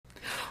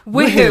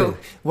Woohoo!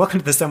 Welcome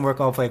to the Some Work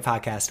All Play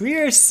podcast. We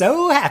are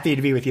so happy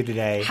to be with you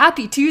today.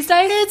 Happy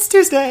Tuesday! It's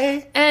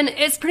Tuesday! And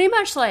it's pretty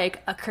much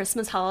like a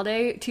Christmas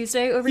holiday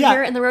Tuesday over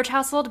here in the Roach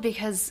household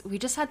because we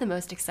just had the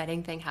most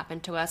exciting thing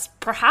happen to us,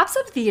 perhaps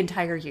of the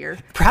entire year.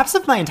 Perhaps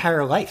of my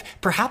entire life.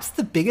 Perhaps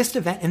the biggest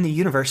event in the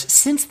universe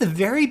since the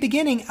very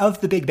beginning of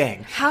the Big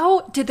Bang.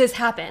 How did this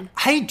happen?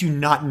 I do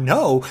not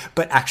know,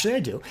 but actually I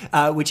do.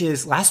 Which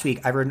is, last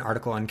week I wrote an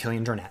article on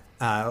Kilian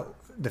Jornet,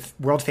 the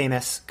world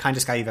famous,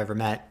 kindest guy you've ever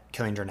met,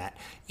 Kilian Jornet.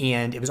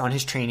 And it was on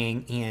his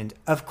training, and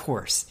of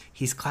course,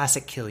 he's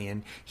classic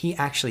Kilian. He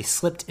actually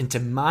slipped into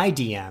my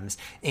DMs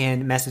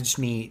and messaged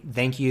me,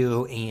 thank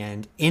you,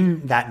 and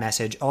in that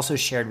message also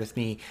shared with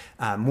me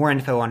more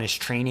info on his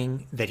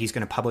training that he's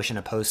going to publish in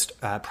a post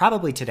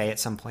probably today at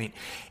some point.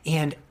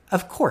 And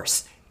of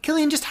course,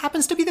 Kilian just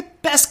happens to be the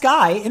best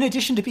guy in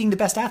addition to being the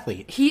best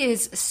athlete. He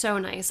is so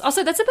nice.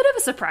 Also, that's a bit of a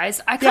surprise.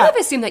 I kind of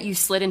assumed that you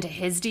slid into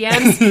his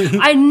DMs.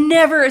 I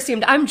never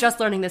assumed. I'm just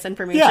learning this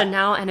information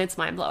now, and it's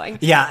mind-blowing.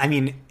 Yeah, I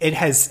mean, it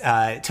has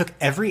took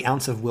every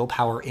ounce of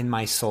willpower in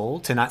my soul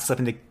to not slip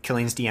into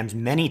Kilian's DMs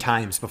many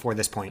times before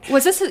this point.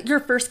 Was this your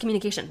first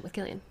communication with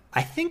Kilian?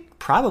 I think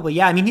probably,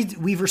 yeah. I mean,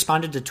 we've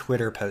responded to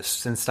Twitter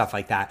posts and stuff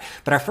like that,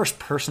 but our first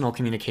personal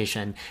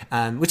communication,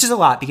 which is a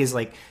lot because,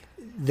 like,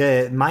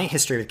 my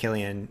history with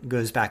Kilian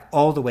goes back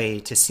all the way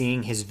to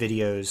seeing his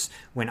videos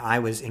when I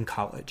was in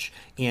college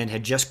and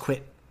had just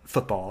quit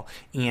football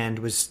and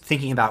was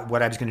thinking about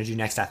what I was going to do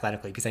next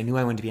athletically because I knew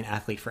I wanted to be an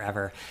athlete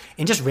forever.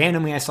 And just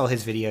randomly I saw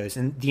his videos,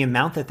 and the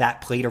amount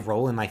that played a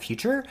role in my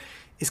future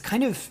is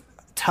kind of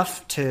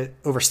tough to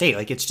overstate.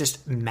 Like, it's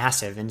just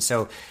massive. And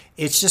so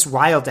it's just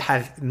wild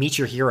to meet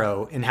your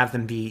hero and have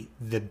them be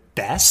the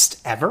best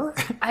ever.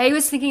 I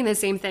was thinking the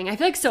same thing. I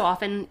feel like so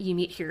often you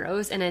meet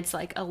heroes and it's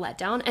like a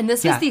letdown. And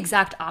this is the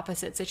exact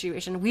opposite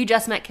situation. We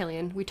just met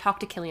Kilian. We talked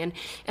to Kilian.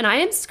 And I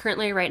am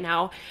currently right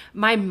now,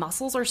 my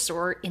muscles are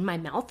sore in my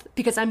mouth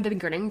because I've been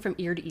grinning from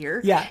ear to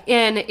ear. Yeah.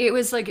 And it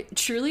was like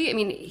truly, I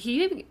mean,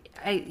 he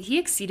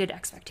exceeded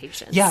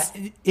expectations. Yeah,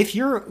 if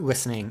you're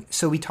listening,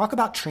 so we talk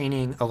about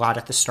training a lot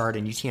at the start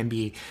in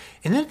UTMB,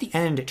 and then at the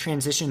end it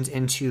transitions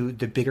into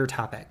the bigger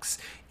topics.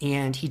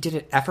 And he did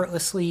it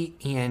effortlessly,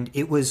 and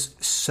it was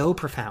so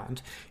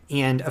profound.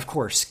 And of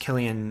course,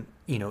 Kilian,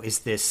 is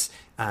this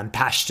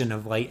bastion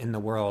of light in the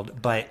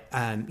world. But,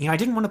 I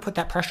didn't want to put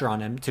that pressure on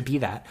him to be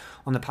that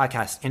on the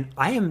podcast. And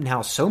I am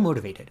now so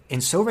motivated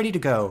and so ready to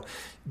go,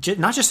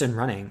 not just in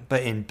running,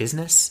 but in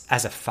business,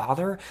 as a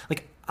father.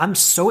 Like, I'm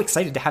so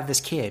excited to have this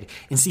kid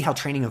and see how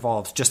training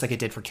evolves, just like it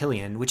did for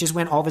Kilian, which is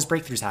when all of his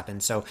breakthroughs happen.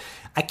 So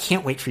I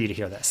can't wait for you to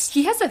hear this.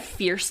 He has a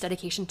fierce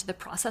dedication to the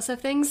process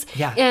of things.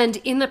 Yeah. And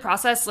in the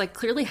process,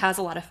 clearly has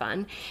a lot of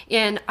fun.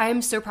 And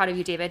I'm so proud of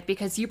you, David,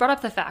 because you brought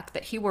up the fact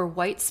that he wore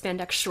white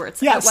spandex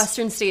shorts at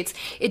Western States.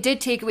 It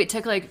took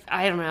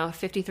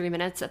 53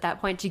 minutes at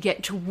that point to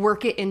get to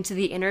work it into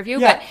the interview.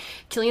 Yeah. But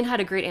Kilian had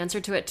a great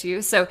answer to it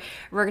too. So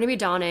we're going to be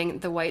donning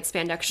the white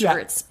spandex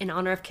shorts in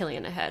honor of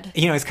Kilian ahead.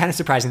 It's kind of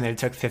surprising that it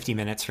took 50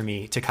 minutes for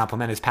me to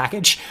compliment his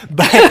package,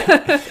 but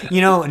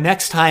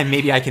next time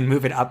maybe I can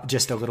move it up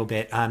just a little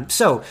bit.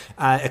 So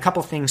a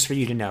couple things for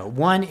you to know.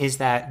 One is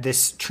that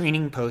this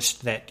training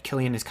post that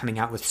Kilian is coming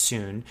out with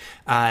soon,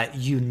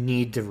 you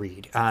need to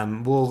read.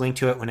 We'll link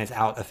to it when it's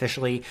out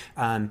officially,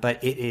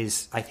 but it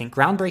is, I think,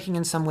 groundbreaking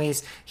in some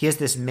ways. He has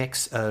this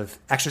mix of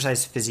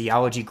exercise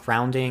physiology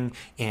grounding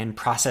and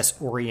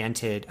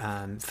process-oriented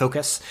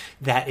focus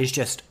that is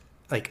just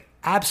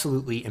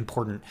absolutely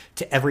important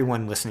to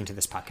everyone listening to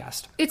this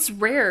podcast. It's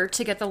rare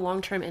to get the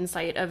long-term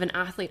insight of an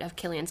athlete of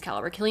Kilian's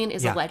caliber. Kilian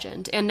is a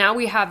legend. And now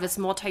we have this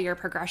multi-year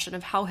progression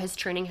of how his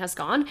training has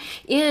gone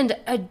and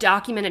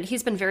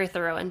he's been very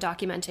thorough in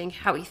documenting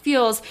how he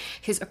feels,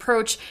 his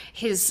approach,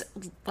 his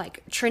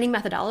training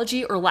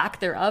methodology or lack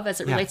thereof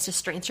as it relates to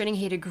strength training.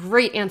 He had a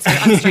great answer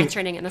on strength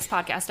training in this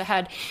podcast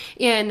ahead.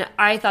 And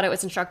I thought it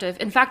was instructive.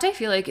 In fact, I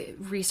feel like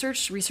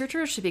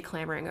researchers should be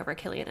clamoring over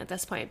Kilian at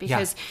this point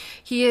because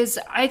he is,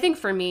 I think,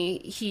 for me,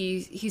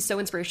 he's so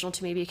inspirational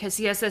to me because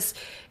he has this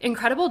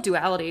incredible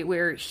duality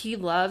where he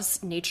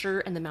loves nature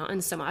and the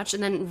mountains so much.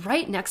 And then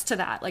right next to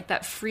that,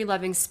 that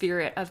free-loving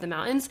spirit of the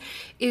mountains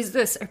is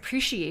this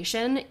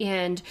appreciation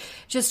and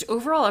just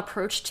overall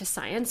approach to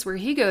science where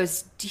he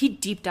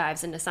deep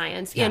dives into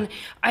science. Yeah. And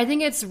I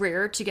think it's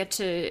rare to get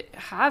to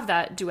have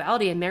that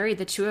duality and marry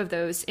the two of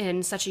those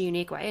in such a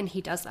unique way. And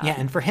he does that. Yeah.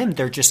 And for him,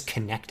 they're just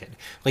connected.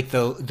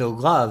 The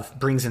love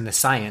brings in the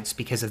science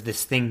because of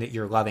this thing that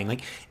you're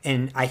loving.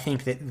 And I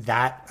think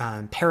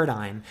that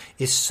paradigm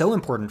is so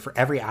important for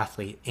every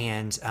athlete,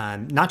 and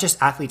not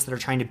just athletes that are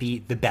trying to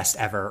be the best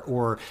ever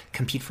or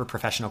compete for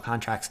professional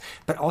contracts,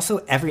 but also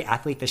every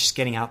athlete that's just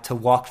getting out to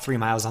walk 3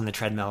 miles on the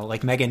treadmill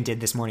like Megan did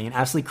this morning and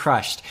absolutely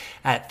crushed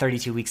at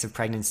 32 weeks of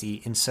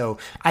pregnancy. And so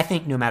I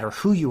think no matter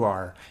who you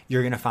are,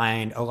 you're going to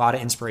find a lot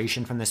of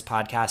inspiration from this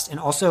podcast, and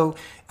also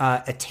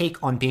a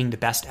take on being the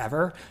best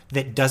ever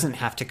that doesn't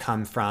have to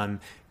come from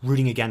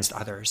rooting against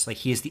others. Like,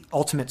 he is the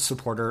ultimate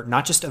supporter,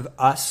 not just of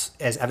us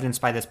as evidenced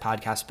by this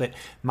podcast, but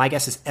my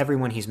guess is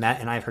everyone he's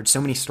met. And I've heard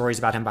so many stories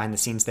about him behind the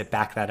scenes that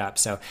back that up.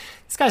 So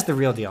this guy's the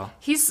real deal.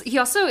 He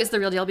also is the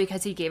real deal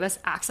because he gave us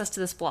access to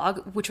this blog,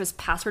 which was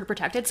password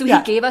protected. So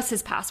he gave us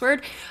his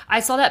password. I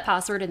saw that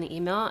password in the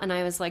email and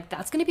I was like,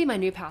 that's going to be my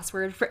new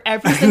password for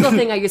every single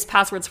thing I use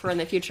passwords for in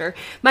the future.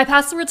 My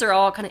passwords are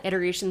all kind of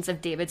iterations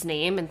of David's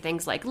name and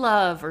things like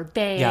love or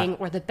bang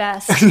or the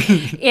best.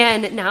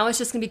 And now it's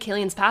just going to be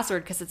Killian's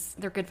password because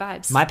they're good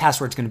vibes. My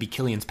password's going to be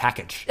Killian's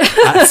package.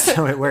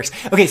 So it works.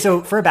 Okay,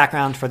 so for a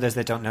background, for those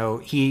that don't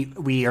know,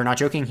 we are not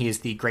joking. He is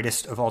the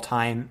greatest of all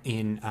time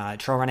in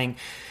trail running.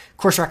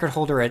 Course record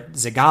holder at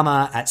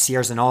Zagama, at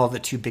Sierras and all of the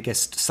two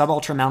biggest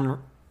sub-ultra mountain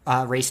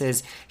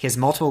races. He has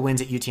multiple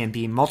wins at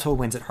UTMB, multiple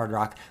wins at Hard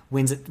Rock,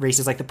 wins at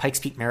races like the Pikes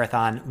Peak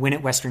Marathon, win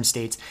at Western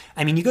States.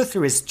 I mean, you go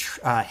through his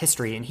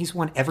history and he's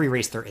won every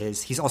race there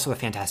is. He's also a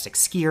fantastic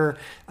skier.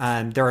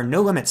 There are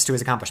no limits to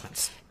his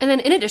accomplishments. And then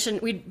in addition,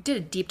 we did a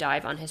deep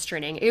dive on his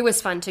training. It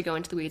was fun to go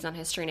into the weeds on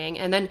his training.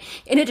 And then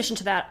in addition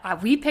to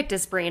that, we picked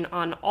his brain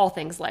on all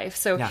things life.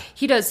 So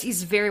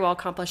he's very well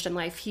accomplished in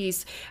life.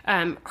 He's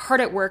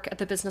hard at work at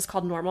the business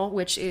called Normal,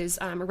 which is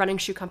a running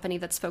shoe company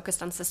that's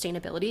focused on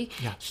sustainability.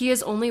 Yeah. He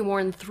has only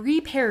worn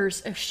 3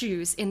 pairs of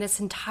shoes in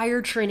this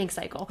entire training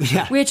cycle,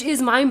 which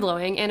is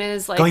mind-blowing and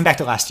is like going back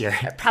to last year,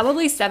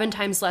 probably 7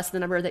 times less than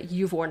the number that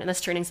you've worn in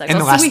this training cycle. In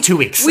the last 2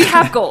 weeks. We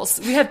have goals.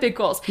 We have big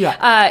goals.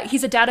 Yeah.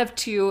 He's a dad of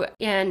 2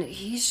 and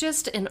he's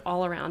just an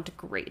all-around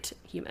great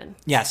human.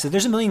 Yeah, so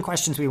there's a million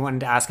questions we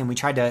wanted to ask him. We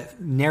tried to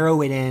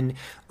narrow it in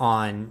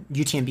on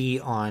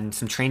UTMB, on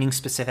some training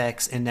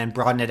specifics, and then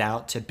broaden it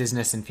out to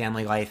business and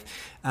family life.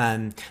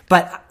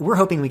 But we're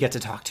hoping we get to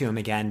talk to him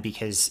again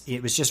because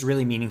it was just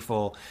really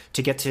meaningful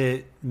to get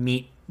to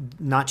meet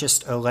not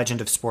just a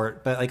legend of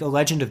sport, but like a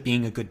legend of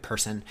being a good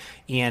person.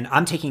 And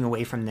I'm taking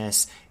away from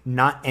this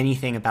not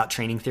anything about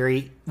training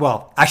theory.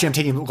 Well, actually, I'm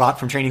taking a lot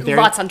from training theory.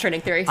 Lots on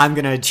training theory. I'm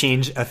going to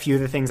change a few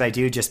of the things I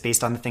do just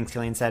based on the things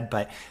Killian said,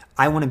 but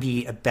I want to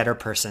be a better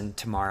person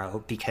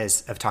tomorrow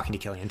because of talking to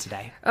Killian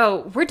today.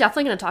 Oh, we're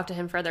definitely going to talk to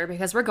him further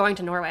because we're going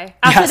to Norway.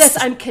 After this,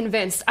 I'm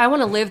convinced. I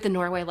want to live the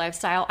Norway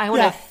lifestyle. I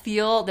want to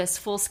feel this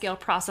full-scale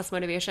process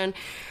motivation.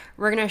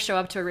 We're going to show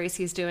up to a race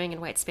he's doing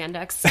in white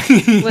spandex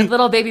with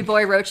little baby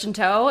boy Roach in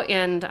tow,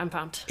 and I'm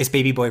pumped. Is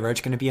baby boy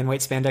Roach going to be in white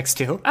spandex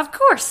too? Of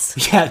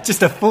course. Yeah,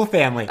 just a full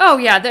family. Oh,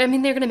 yeah. They're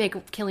going to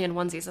make Killian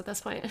onesies at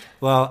this point.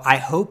 Well, I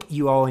hope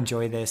you all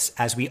enjoy this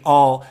as we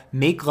all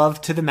make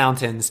love to the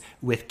mountains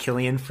with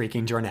Killian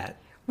freaking Jornet.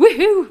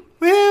 Woohoo!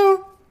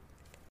 Woo!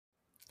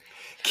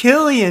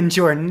 Killian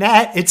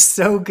Jornet, it's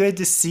so good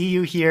to see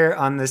you here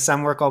on the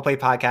Some Work All Play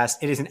podcast.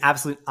 It is an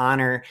absolute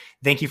honor.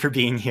 Thank you for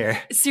being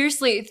here.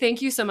 Seriously,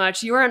 thank you so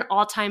much. You are an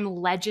all-time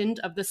legend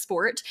of the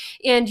sport,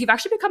 and you've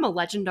actually become a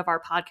legend of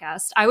our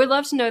podcast. I would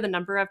love to know the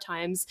number of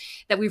times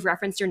that we've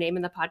referenced your name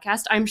in the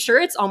podcast. I'm sure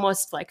it's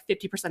almost like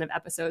 50% of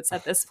episodes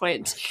at this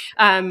point.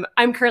 I'm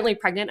currently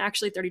pregnant,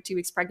 actually 32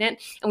 weeks pregnant,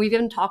 and we've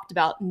even talked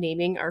about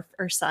naming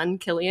our son,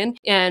 Killian,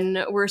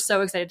 and we're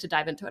so excited to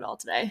dive into it all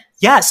today.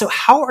 Yeah, so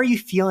how are you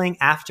feeling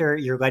after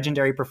your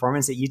legendary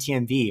performance at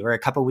UTMB? We're a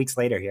couple weeks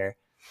later here.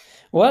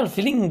 Well,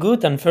 feeling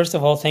good. And first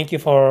of all, thank you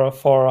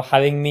for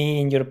having me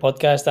in your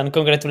podcast, and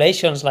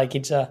congratulations. Like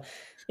it's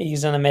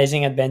an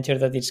amazing adventure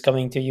that it's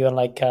coming to you.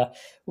 And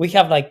we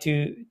have like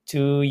two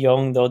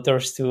young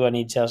daughters too. And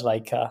it's just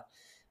like,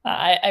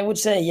 I would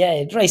say,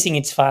 yeah, racing,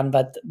 it's fun,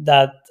 but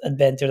that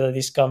adventure that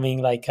is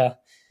coming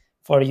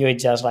for you,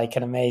 it's just like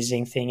an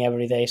amazing thing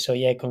every day. So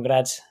yeah,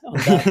 congrats on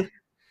that.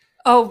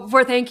 Oh,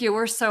 thank you.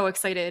 We're so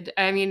excited.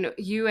 I mean,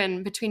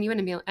 between you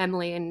and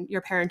Emily and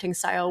your parenting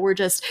style,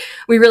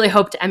 we really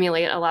hope to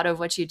emulate a lot of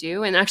what you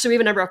do. And actually, we have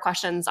a number of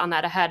questions on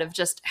that ahead of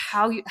just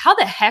how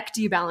the heck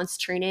do you balance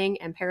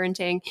training and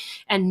parenting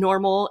and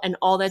Normal and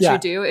all that you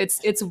do?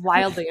 It's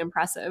wildly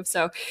impressive.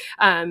 So,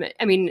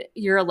 I mean,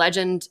 you're a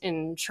legend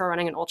in trail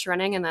running and ultra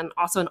running, and then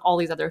also in all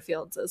these other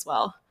fields as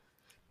well.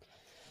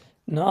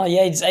 No,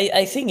 yeah,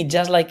 I think it's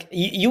just like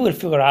you will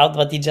figure out,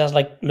 but it's just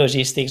like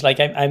logistics. Like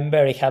I'm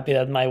very happy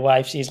that my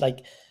wife, she's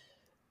like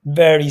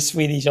very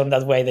Swedish on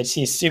that way, that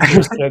she's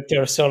super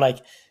structured. So like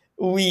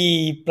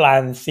we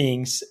plan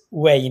things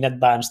way in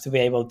advance to be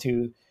able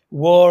to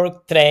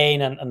work,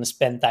 train, and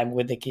spend time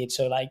with the kids.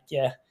 So like,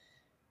 yeah,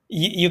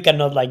 you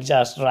cannot like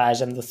just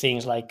rush and do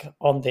things like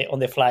on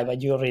the fly,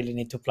 but you really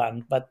need to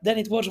plan. But then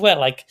it works well.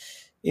 Like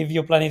if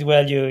you plan it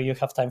well, you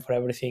have time for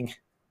everything.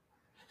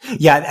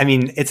 Yeah, I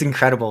mean, it's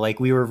incredible. Like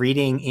we were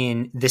reading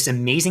in this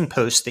amazing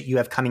post that you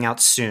have coming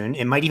out soon.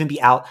 It might even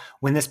be out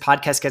when this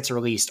podcast gets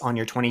released on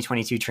your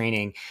 2022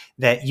 training,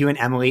 that you and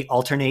Emily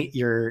alternate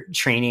your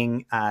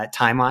training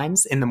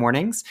timelines in the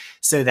mornings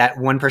so that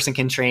one person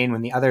can train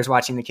when the other is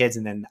watching the kids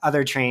and then the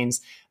other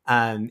trains.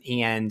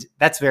 And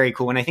that's very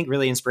cool. And I think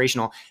really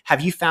inspirational.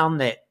 Have you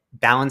found that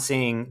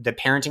balancing the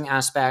parenting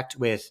aspect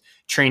with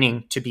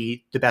training to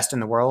be the best in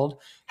the world,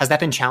 has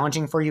that been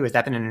challenging for you? Has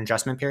that been an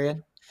adjustment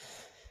period?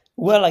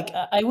 Well, like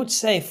I would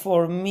say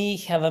for me,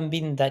 haven't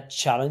been that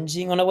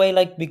challenging on a way,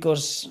 like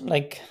because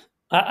like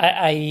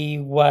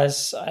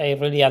I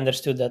really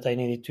understood that I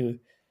needed to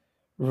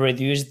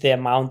reduce the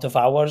amount of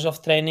hours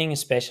of training,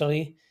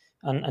 especially,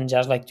 and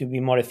just like to be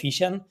more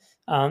efficient.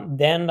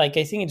 Then, like,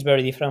 I think it's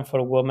very different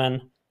for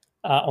women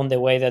on the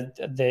way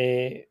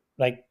that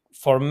like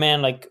for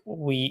men, like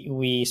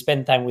we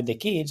spend time with the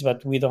kids,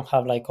 but we don't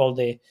have like all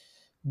the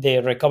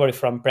recovery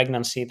from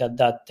pregnancy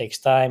that takes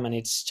time, and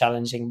it's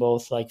challenging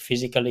both like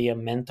physically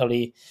and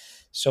mentally.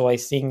 So I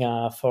think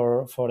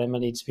for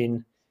Emily, it's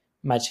been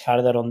much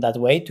harder on that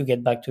way to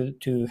get back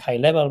to high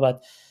level.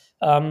 But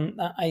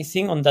I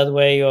think on that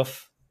way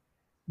of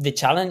the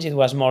challenge, it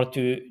was more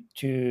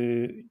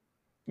to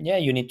yeah,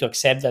 you need to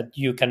accept that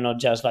you cannot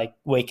just like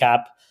wake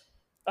up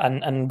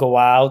and go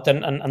out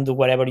and do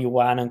whatever you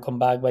want and come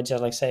back, but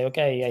just like say,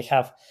 okay, I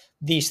have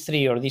these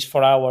 3 or these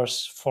 4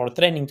 hours for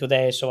training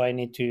today, so I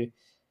need to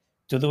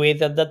do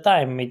it at that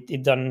time.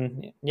 It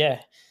don't, yeah,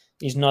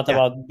 it's not Yeah.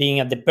 about being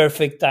at the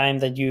perfect time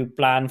that you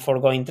plan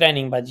for going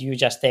training, but you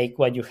just take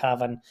what you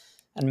have and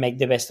make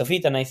the best of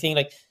it. And I think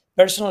like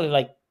personally,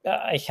 like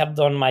I have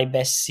done my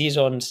best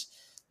seasons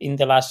in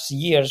the last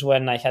years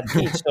when I had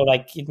kids, so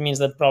like it means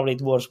that probably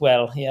it works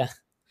well. Yeah.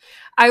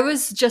 I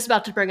was just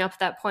about to bring up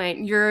that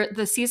point.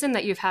 The season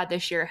that you've had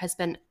this year has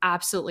been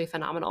absolutely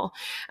phenomenal.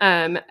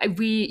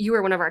 You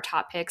were one of our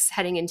top picks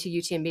heading into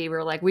UTMB. We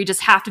were like, we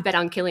just have to bet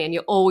on Kilian. You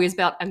always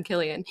bet on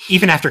Kilian,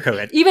 Even after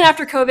COVID. even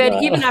after COVID,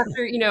 Wow. even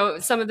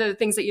after some of the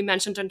things that you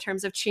mentioned in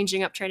terms of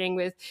changing up training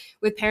with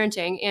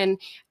parenting.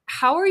 And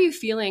how are you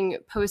feeling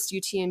post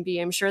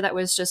UTMB? I'm sure that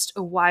was just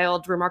a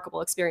wild, remarkable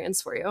experience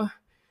for you.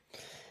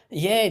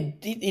 Yeah,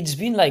 it's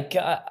been like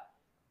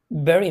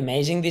very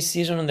amazing this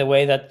season in the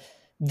way that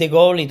the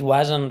goal, it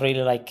wasn't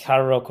really like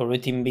Hard Rock or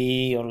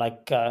UTMB or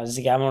like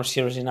Zigam or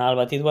Sierra,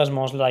 but it was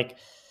mostly like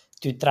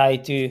to try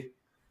to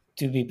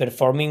be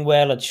performing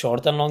well at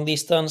short and long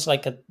distance,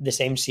 like at the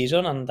same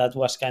season. And that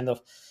was kind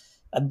of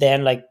at the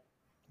end, like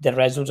the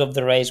results of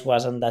the race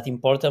wasn't that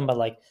important, but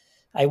like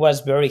I was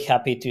very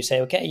happy to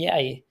say, okay,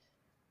 yeah,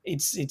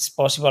 it's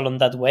possible on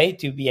that way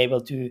to be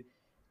able to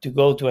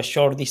go to a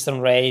short distance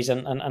race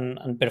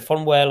and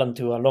perform well, and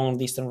to a long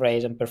distance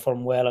race and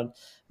perform well. And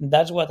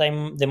that's what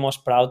I'm the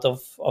most proud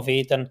of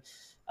it. And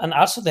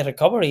also the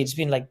recovery, it's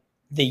been like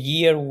the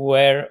year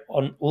where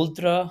on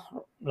ultra,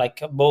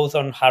 like both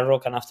on Hard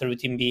Rock and after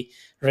UTMB,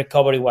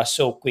 recovery was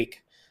so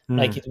quick.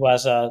 Like it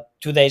was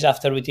 2 days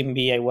after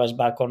UTMB I was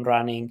back on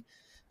running,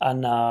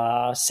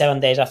 and 7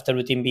 days after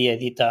UTMB I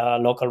did a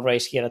local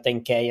race here at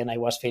 10K, and I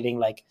was feeling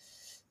like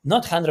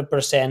not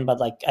 100%, but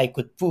like I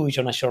could push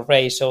on a short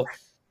race. So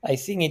I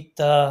think it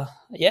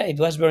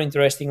was very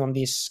interesting on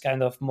this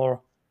kind of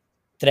more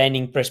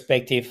training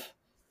perspective,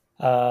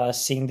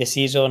 seeing the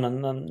season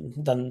and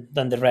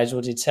than the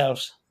results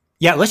itself.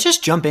 Yeah, let's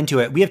just jump into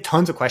it. We have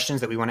tons of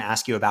questions that we want to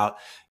ask you about.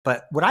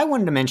 But what I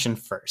wanted to mention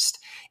first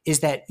is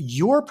that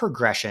your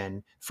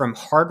progression from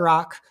Hard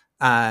Rock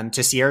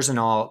to Sierra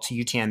Zinal to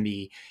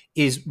UTMB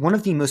is one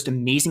of the most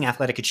amazing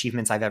athletic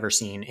achievements I've ever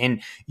seen.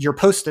 And your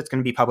post that's going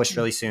to be published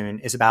really soon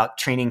is about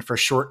training for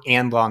short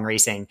and long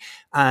racing.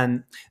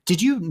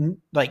 Did you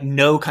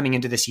know coming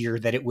into this year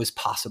that it was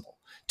possible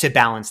to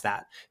balance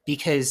that?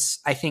 Because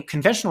I think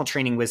conventional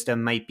training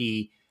wisdom might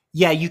be,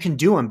 yeah, you can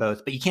do them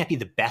both, but you can't be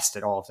the best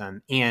at all of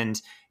them.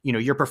 And,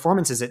 your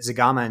performances at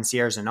Zagama and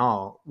Sierra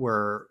Zinal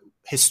were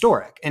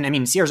historic. And I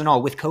mean, Sierra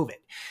Zinal with COVID.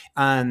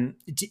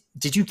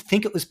 Did you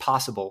think it was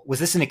possible? Was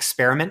this an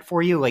experiment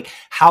for you? Like,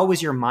 how was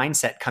your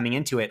mindset coming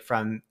into it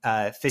from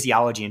a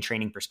physiology and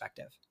training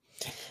perspective?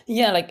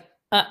 Yeah, like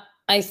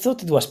I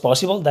thought it was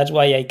possible. That's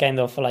why I kind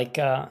of like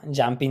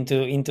jump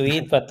into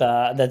it, but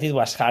that it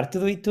was hard to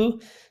do it too,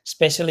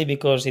 especially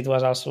because it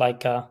was also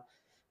like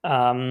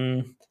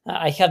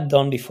I had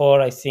done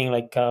before, I think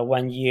like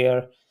 1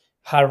 year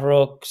Hard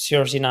Rock,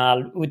 Sierra,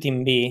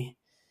 UTMB.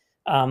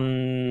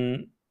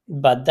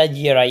 But that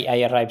year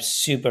I arrived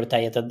super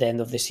tired at the end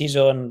of the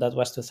season. That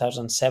was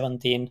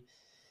 2017.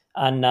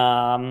 And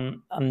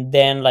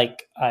then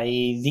like I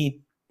did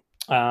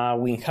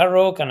win Hard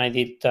Rock, and I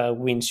did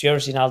win Sierra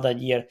that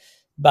year,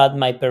 but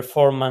my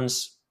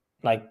performance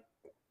like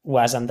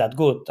wasn't that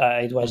good.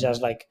 It was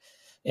just like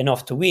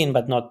enough to win,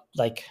 but not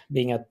like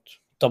being at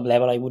top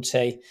level, I would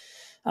say.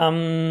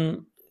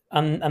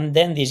 And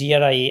then this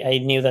year I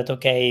knew that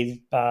okay,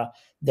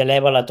 the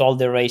level at all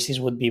the races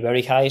would be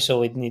very high,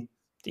 so it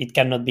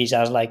cannot be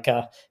just like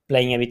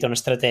playing a bit on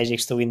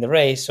strategics to win the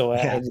race. So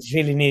I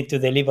really need to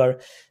deliver.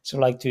 So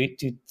like to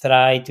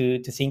try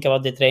to think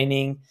about the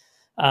training,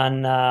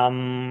 and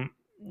I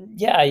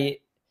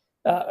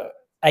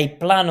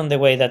plan on the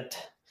way that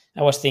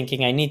I was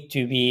thinking I need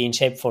to be in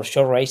shape for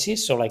short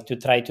races. So like to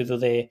try to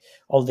do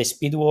all the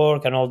speed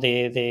work and all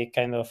the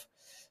kind of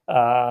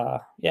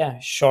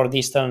short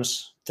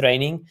distance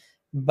training,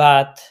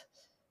 but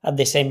at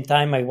the same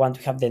time I want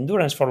to have the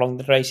endurance for long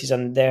races.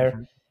 And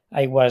there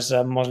I was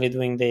mostly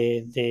doing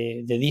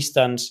the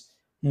distance,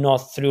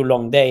 not through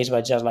long days,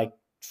 but just like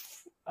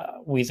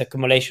with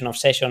accumulation of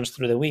sessions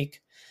through the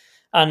week.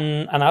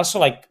 And also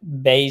like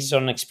based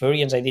on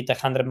experience, I did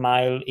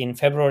 100-mile in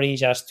February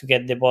just to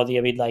get the body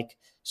a bit like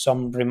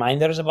some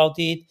reminders about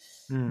it.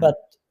 Mm. But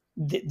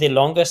the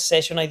longest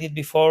session I did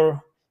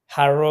before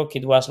Hard Rock,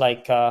 it was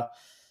like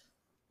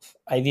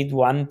I did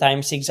one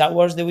time 6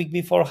 hours the week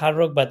before Hard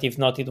Rock, but if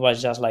not, it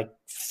was just like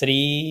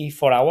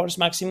 3-4 hours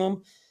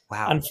maximum.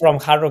 Wow. And from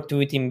Hard Rock to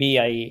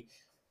UTMB,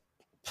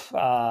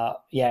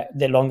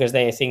 the longest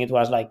day, I think it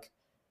was like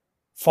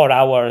 4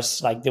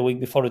 hours, like the week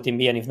before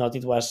UTMB, and if not,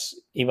 it was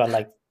even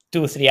like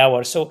 2-3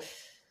 hours. So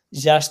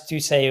just to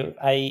say,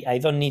 I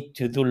don't need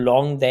to do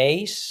long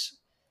days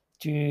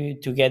to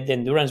get the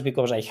endurance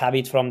because I have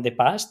it from the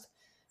past.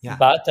 Yeah.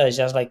 But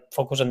just like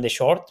focus on the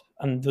short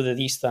and do the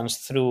distance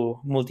through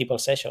multiple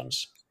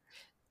sessions.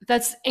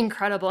 That's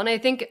incredible. And I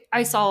think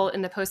I saw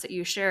in the post that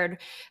you shared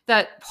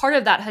that part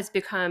of that has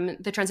become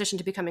the transition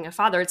to becoming a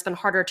father. It's been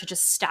harder to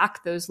just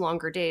stack those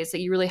longer days,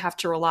 that you really have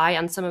to rely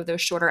on some of those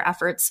shorter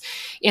efforts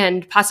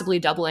and possibly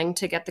doubling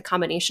to get the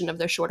combination of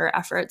those shorter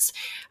efforts.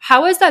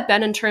 How has that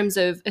been in terms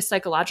of a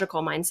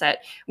psychological mindset?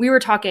 We were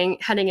talking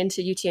heading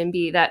into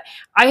UTMB that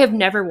I have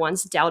never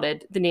once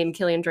doubted the name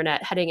Kilian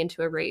Jornet heading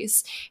into a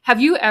race. Have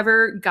you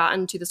ever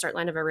gotten to the start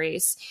line of a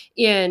race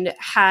and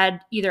had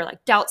either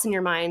like doubts in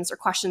your minds or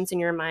questions in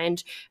your mind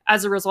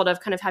as a result of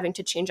kind of having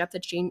to change up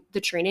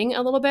the training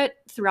a little bit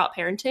throughout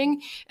parenting?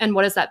 And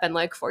what has that been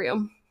like for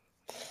you?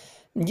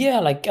 Yeah,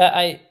 like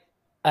I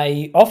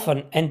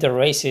often enter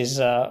races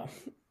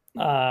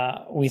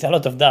with a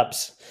lot of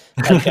doubts.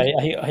 Like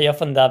I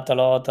often doubt a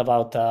lot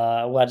about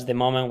what's the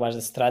moment, what's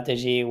the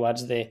strategy,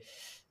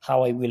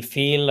 how I will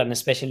feel, and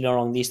especially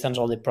long distance,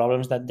 all the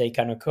problems that they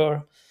can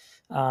occur.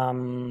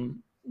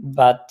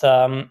 But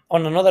on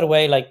another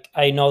way, like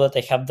I know that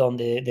I have done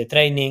the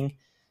training.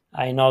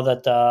 I know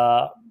that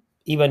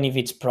even if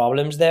it's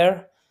problems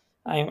there,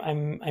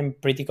 I'm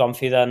pretty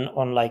confident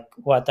on like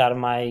what are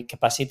my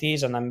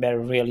capacities, and I'm very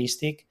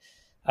realistic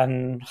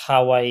and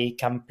how I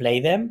can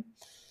play them.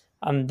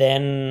 And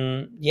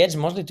then it's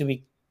mostly to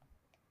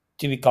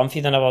be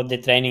confident about the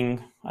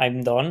training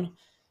I'm done,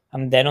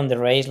 and then on the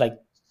race, like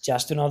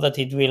just to know that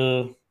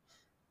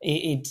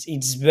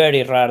it's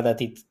very rare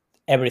that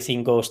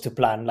everything goes to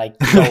plan. Like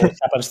it always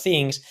happens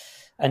things,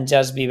 and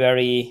just be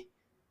very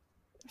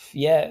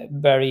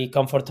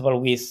comfortable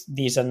with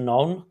this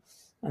unknown.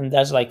 And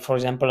that's like, for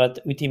example,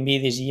 at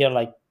UTMB this year,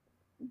 like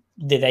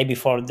the day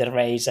before the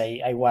race,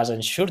 I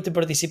wasn't sure to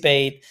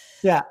participate.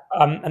 Yeah.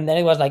 And then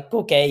it was like,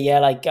 okay,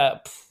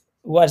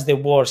 what's the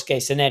worst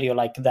case scenario?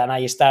 Like then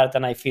I start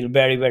and I feel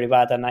very, very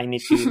bad and I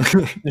need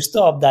to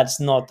stop.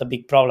 That's not a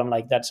big problem.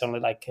 Like that's only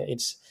like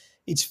it's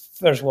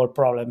first world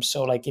problems.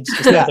 So like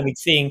it's not a big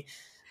thing.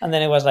 And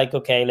then it was like,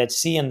 okay, let's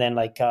see. And then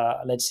like,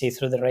 let's see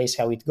through the race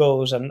how it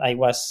goes. And I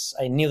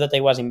knew that I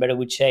was in very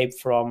good shape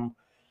from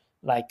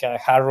like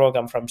Hard Rock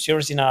and from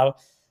Suriname.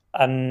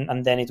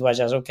 And then it was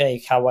just,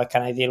 okay, how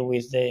can I deal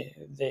with the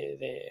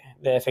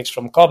effects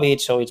from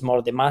COVID? So it's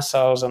more the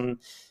muscles and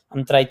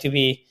try to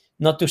be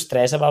not too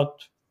stressed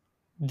about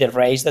the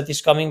race that is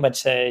coming, but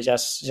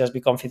just be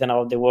confident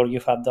about the work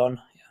you have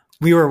done.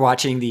 We were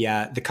watching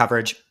the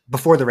coverage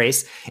before the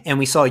race, and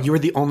we saw you were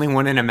the only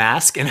one in a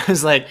mask, and I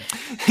was like,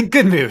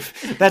 "Good move,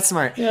 that's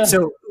smart." Yeah.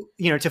 So,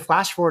 to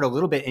flash forward a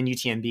little bit in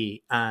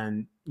UTMB,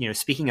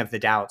 speaking of the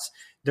doubts,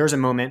 there was a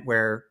moment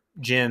where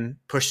Jim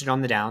pushed it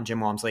on the down,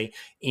 Jim Walmsley,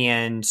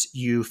 and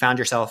you found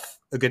yourself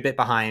a good bit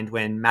behind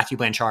when Matthew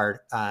Blanchard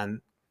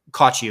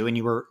caught you, and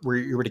you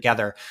were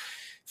together.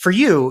 For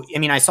you, I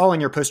mean, I saw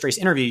in your post-race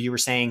interview, you were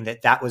saying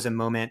that was a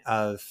moment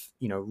of,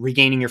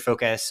 regaining your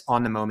focus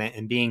on the moment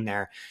and being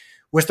there.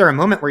 Was there a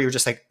moment where you were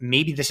just like,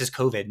 maybe this is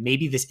COVID,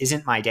 maybe this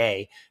isn't my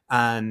day,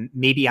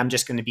 maybe I'm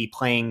just going to be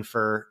playing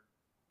for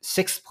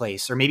 6th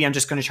place, or maybe I'm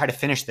just going to try to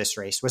finish this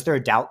race? Was there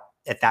a doubt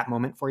at that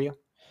moment for you?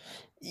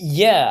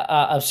 Yeah,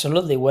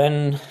 absolutely.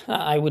 When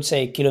I would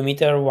say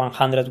kilometer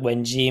 100,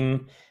 when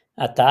Jim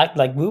attacked,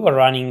 like we were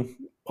running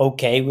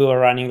okay. We were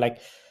running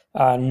like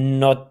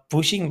not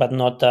pushing, but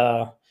not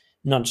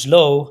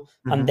slow.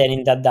 Mm-hmm. And then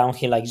in that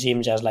downhill, like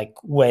Jim just like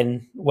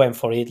went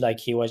for it. Like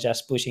he was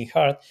just pushing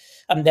hard.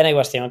 And then I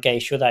was thinking, okay,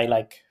 should I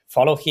like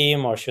follow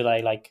him, or should I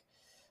like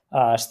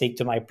stick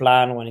to my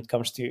plan when it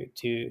comes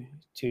to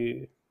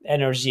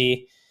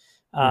energy?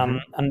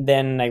 And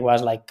then I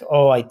was like,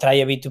 I try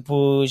a bit to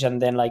push, and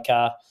then like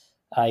I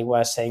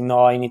was saying,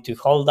 no, I need to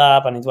hold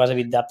up, and it was a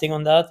bit adapting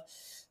on that.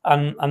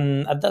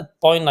 And at that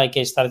point, like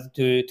I started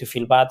to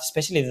feel bad,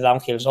 especially the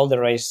downhills. All the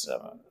race,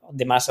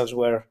 the muscles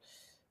were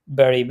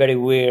very, very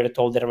weird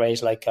all the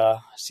race, like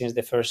since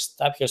the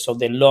first uphill. So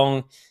the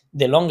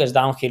longest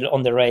downhill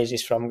on the race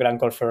is from Grand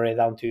Col Ferret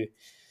down to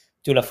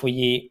La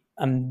Fouilly,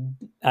 and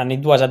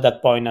it was at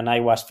that point, and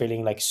I was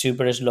feeling like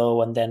super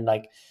slow, and then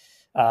like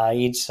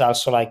it's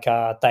also like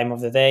time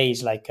of the day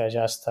is like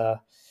just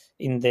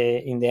in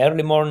the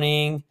early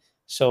morning,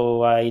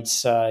 so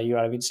it's you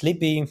are a bit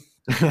sleepy.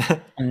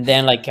 And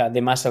then like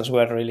the muscles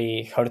were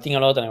really hurting a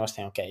lot, and I was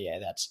thinking, okay,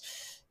 yeah,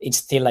 it's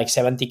still like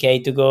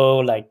 70k to go,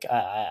 like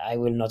I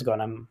will not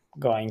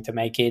going to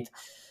make it.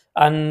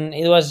 And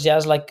it was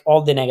just like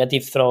all the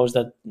negative throws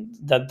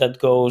that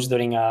goes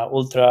during a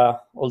ultra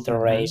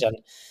race,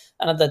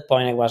 And at that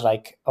point, I was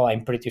like, oh,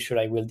 I'm pretty sure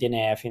I will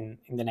DNF in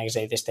the next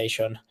aid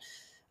station.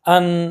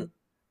 And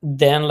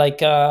then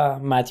like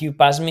Matthew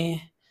passed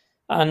me,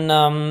 and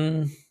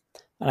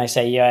I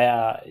say,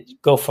 yeah,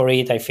 go for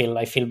it. I feel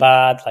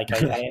bad, like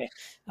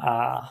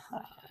I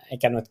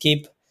cannot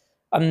keep.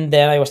 And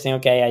then I was thinking,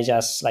 okay, I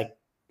just like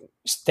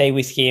stay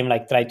with him,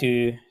 like try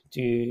to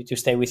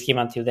stay with him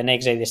until the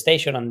next aid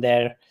station, and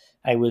there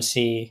I will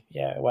see,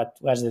 what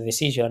was the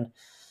decision.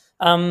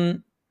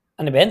 And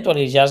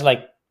eventually, it's just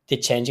like the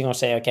changing of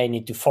say, okay, I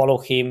need to follow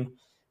him.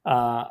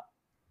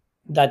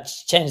 That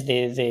changed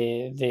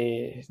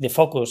the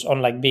focus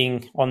on like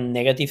being on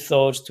negative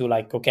thoughts to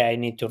like, okay, I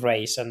need to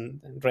race,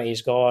 and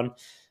race go on.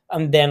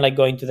 And then like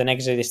going to the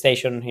next aid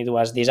station, it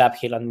was this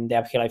uphill, and in the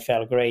uphill I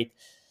felt great.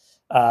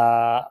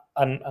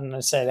 And I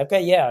said,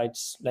 okay, yeah,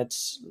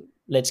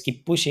 let's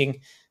keep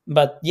pushing.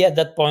 But yeah, at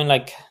that point,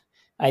 like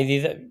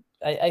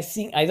I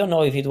think, I don't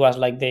know if it was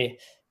like the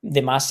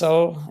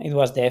muscle, it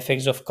was the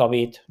effects of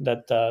COVID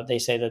that they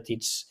say that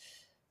it's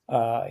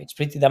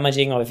pretty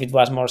damaging, or if it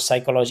was more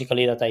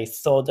psychologically that I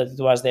thought that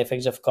it was the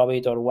effects of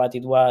COVID or what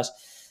it was.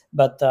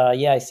 But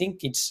yeah, I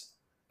think it's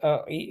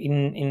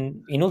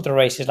in ultra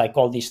races, like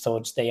all these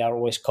thoughts, they are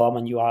always come,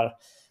 and you are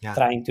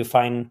trying to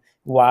find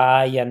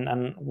why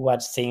and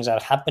what things are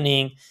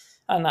happening.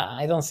 And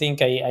I don't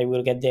think I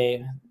will get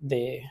the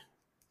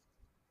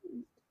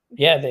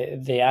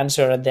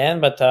answer at the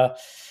end, but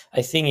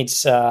I think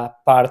it's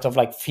part of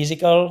like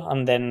physical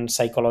and then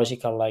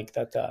psychological, like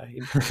that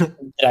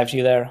it drives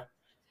you there.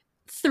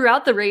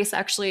 Throughout the race,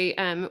 actually,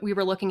 we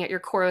were looking at your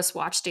Coros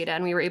watch data,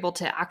 and we were able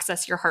to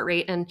access your heart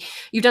rate. And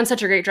you've done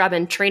such a great job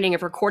in training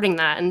of recording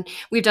that. And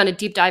we've done a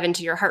deep dive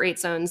into your heart rate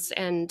zones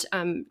and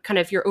kind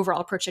of your overall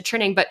approach to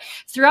training. But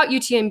throughout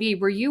UTMB,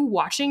 were you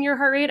watching your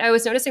heart rate? I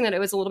was noticing that it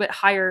was a little bit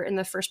higher in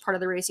the first part of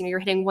the race. You know, you're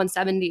hitting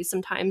 170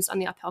 sometimes on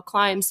the uphill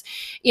climbs.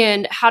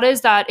 And how does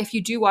that, if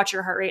you do watch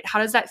your heart rate, how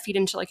does that feed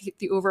into like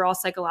the overall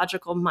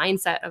psychological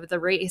mindset of the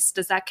race?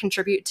 Does that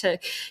contribute to,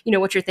 you know,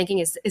 what you're thinking?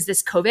 Is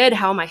this COVID?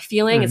 How am I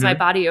feeling? Mm-hmm. Is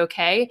my body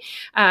okay?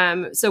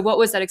 So what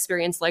was that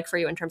experience like for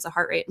you in terms of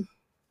heart rate?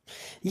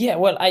 Yeah,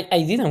 well, I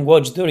didn't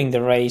watch during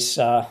the race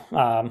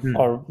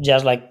or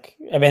just like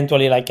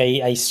eventually like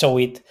I saw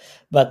it,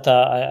 but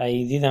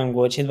I didn't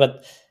watch it.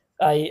 But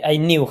I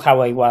knew how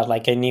I was,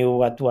 like I knew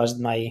what was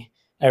my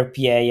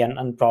RPA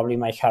and probably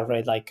my heart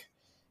rate, like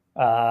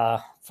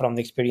from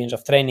the experience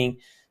of training.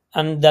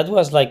 And that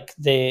was like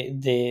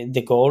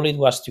the goal. It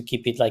was to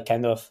keep it like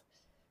kind of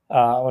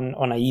on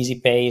an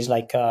easy pace,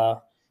 like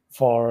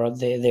for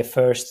the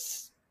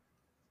first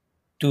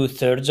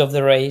 2/3 of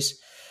the race.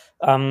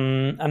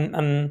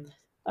 And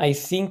I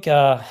think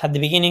at the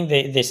beginning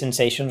the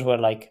sensations were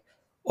like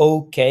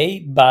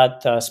okay,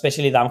 but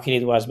especially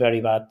downhill it was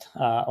very bad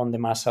on the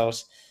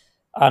muscles.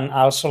 And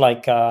also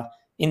like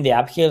in the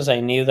uphills, I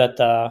knew that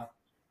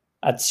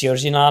at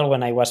Sierzinal,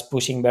 when I was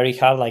pushing very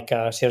hard, like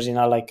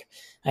Sierzinal, like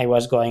I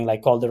was going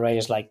like all the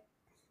race, like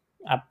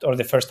up, or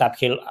the first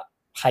uphill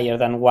higher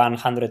than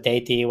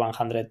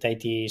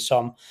 180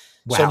 some.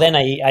 Wow. So then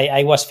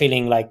I was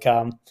feeling like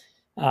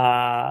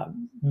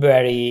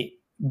very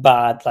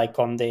bad, like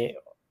on the,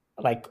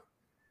 like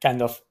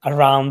kind of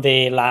around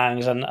the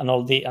lungs and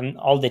all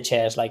the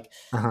chest, like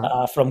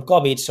from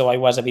COVID. So I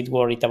was a bit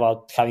worried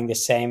about having the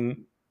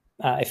same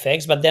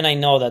effects. But then I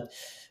know that,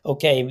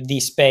 okay,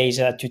 this pace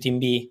at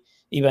UTMB,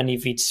 even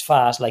if it's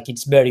fast, like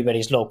it's very,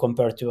 very slow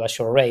compared to a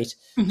short race.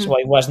 Mm-hmm. So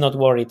I was not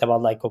worried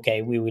about like,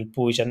 okay, we will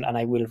push and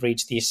I will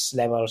reach these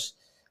levels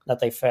that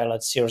I felt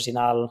at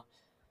Sierzinal.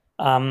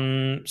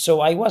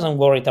 So I wasn't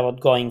worried about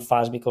going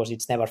fast because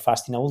it's never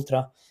fast in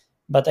ultra,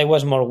 but I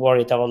was more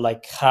worried about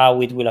like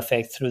how it will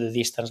affect through the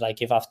distance.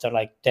 Like if after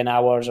like 10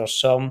 hours or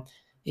so,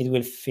 it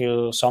will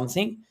feel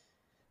something.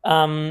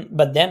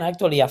 But then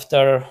actually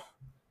after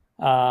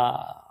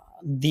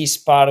this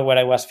part where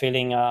I was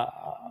feeling,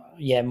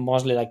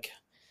 mostly like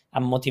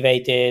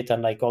unmotivated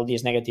and like all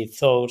these negative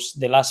thoughts,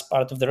 the last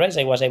part of the race,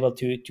 I was able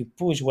to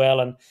push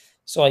well. And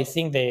so I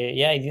think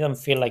I didn't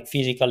feel like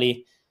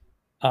physically,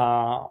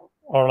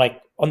 or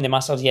like on the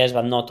muscles, yes,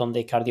 but not on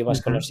the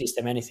cardiovascular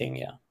system, anything,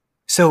 yeah.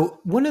 So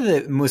one of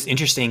the most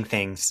interesting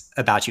things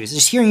about you is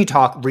just hearing you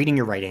talk, reading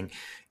your writing.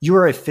 You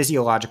are a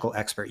physiological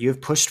expert. You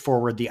have pushed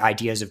forward the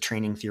ideas of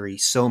training theory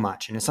so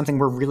much, and it's something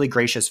we're really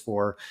gracious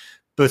for,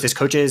 both as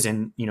coaches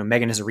and, you know,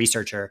 Megan as a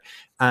researcher.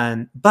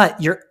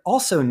 But you're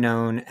also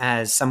known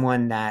as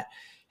someone that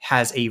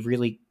has a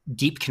really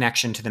deep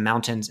connection to the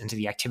mountains and to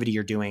the activity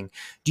you're doing.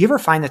 Do you ever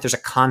find that there's a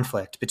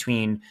conflict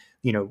between,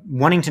 you know,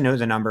 wanting to know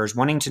the numbers,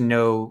 wanting to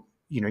know,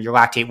 you know, your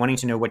lactate, wanting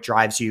to know what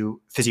drives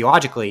you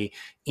physiologically,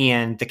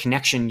 and the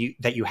connection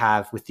that you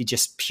have with the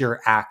just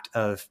pure act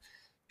of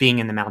being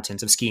in the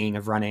mountains, of skiing,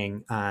 of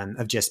running,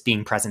 of just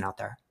being present out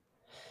there?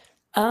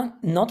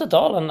 Not at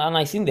all. And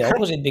I think the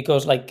opposite,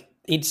 because like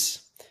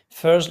it's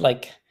first,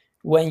 like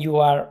when you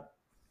are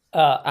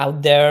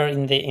out there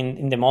in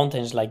the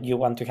mountains, like you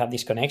want to have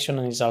this connection.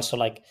 And it's also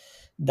like,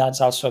 that's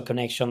also a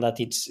connection that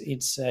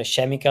it's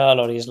chemical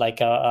or is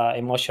like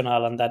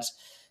emotional, and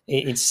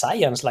it's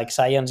science. Like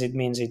science, it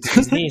means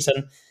it's this.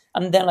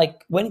 And then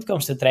like when it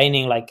comes to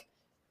training, like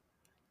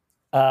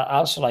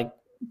also like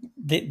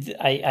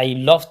I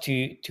love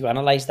to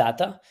analyze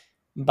data,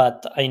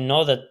 but I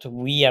know that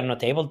we are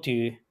not able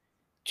to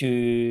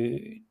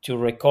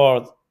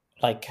record,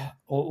 like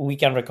we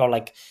can record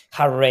like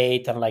heart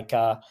rate and like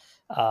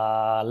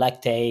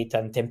lactate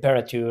and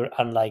temperature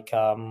and like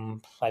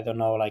I don't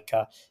know, like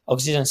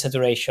oxygen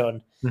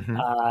saturation,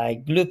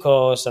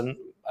 glucose and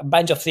a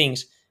bunch of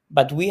things,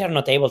 but we are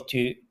not able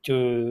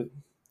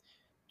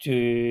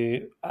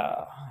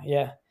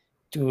yeah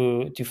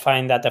to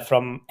find data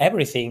from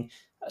everything.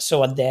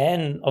 So at the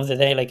end of the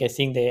day, like I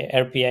think the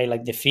RPA,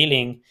 like the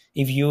feeling,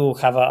 if you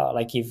have a,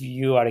 like if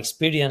you are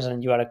experienced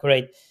and you are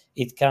accurate,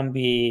 it can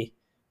be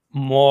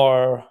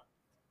more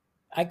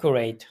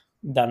accurate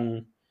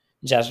than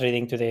just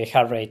reading to the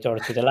heart rate or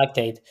to the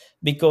lactate,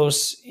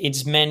 because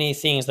it's many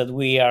things that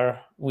we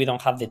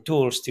don't have the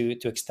tools to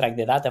extract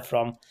the data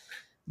from.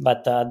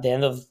 But at the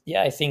end of,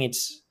 I think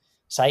it's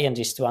science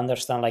is to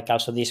understand like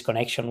also this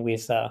connection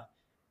with the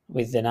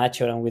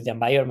nature and with the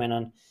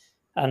environment,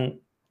 and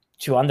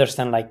to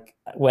understand like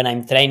when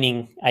I'm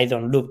training, I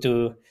don't look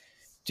to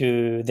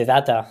the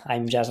data.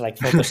 I'm just like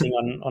focusing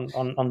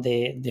on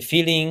the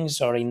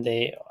feelings or in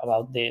the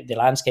about the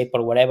landscape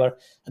or whatever.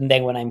 And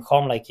then when I'm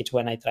home, like it's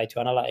when I try to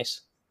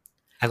analyze.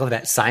 I love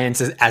that.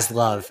 Science as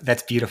love.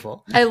 That's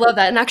beautiful. I love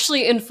that. And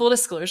actually, in full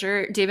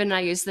disclosure, David and I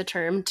use the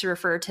term to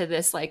refer to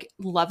this like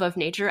love of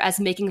nature as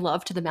making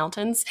love to the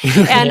mountains.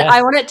 And yeah.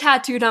 I want it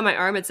tattooed on my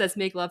arm. It says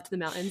 "Make love to the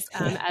mountains"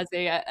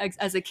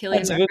 as a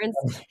Killian reference.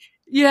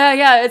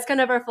 Yeah, it's kind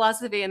of our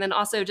philosophy, and then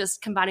also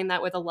just combining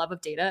that with a love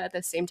of data at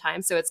the same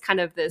time. So it's kind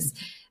of this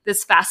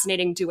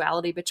fascinating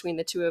duality between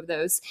the two of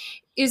those.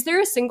 Is there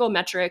a single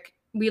metric?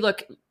 We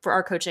look for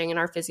our coaching and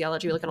our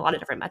physiology, we look at a lot of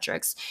different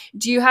metrics.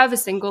 Do you have a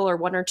single or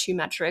one or two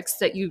metrics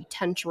that you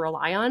tend to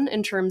rely on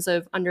in terms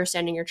of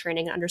understanding your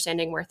training and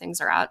understanding where things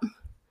are at?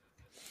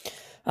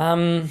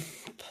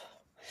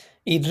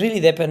 It really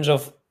depends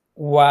of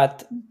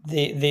what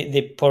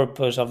the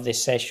purpose of the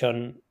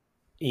session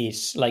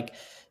is. Like,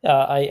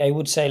 I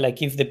would say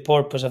like if the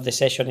purpose of the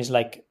session is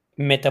like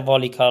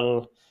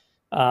metabolical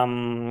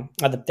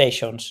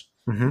adaptations,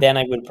 then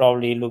I will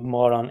probably look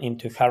more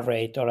into heart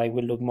rate, or I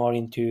will look more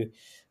into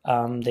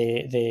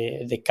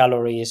the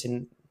calories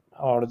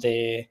or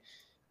the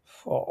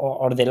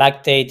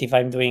lactate if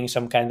I'm doing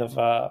some kind of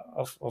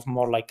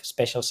more like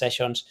special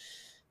sessions.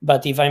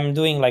 But if I'm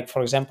doing like,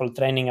 for example,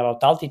 training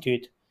about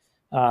altitude,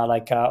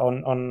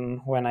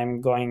 on when I'm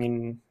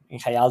going in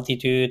high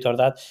altitude or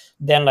that,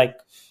 then like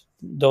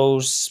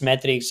those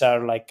metrics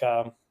are like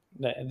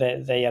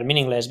they are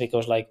meaningless,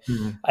 because like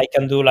I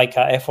can do like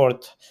an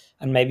effort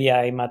and maybe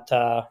I'm at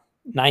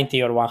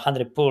 90 or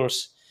 100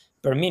 pulse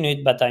per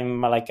minute, but I'm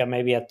like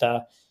maybe at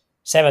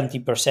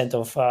 70%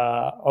 of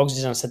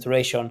oxygen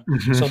saturation.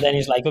 So then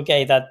it's like,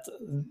 okay, that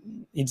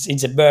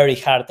it's a very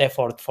hard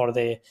effort for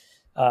the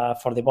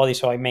body.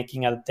 So I'm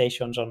making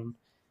adaptations on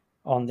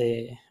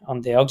the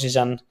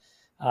oxygen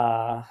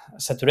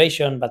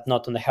saturation, but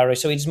not on the heart rate.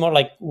 So it's more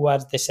like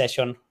what the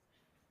session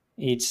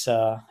is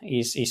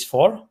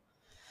for.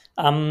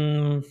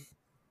 And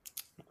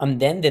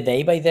then the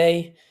day by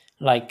day,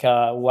 like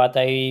what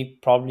I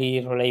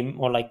probably relate,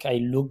 or like I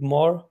look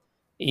more,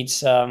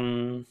 it's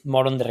more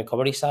on the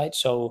recovery side.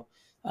 So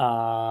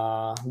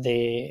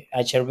the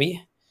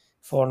HRV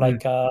for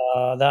like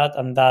that,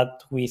 and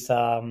that with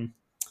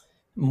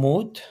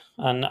mood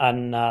and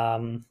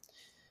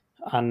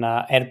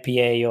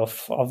RPA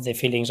of the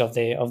feelings of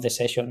the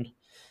session.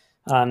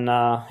 And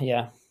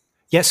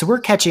so we're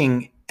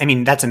catching, I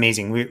mean, that's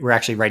amazing. We're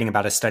actually writing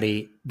about a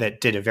study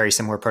that did a very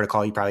similar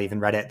protocol. You probably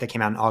even read it, that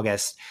came out in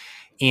August.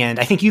 And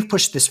I think you've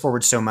pushed this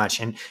forward so much.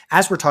 And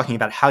as we're talking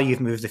about how you've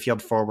moved the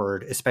field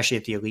forward, especially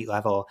at the elite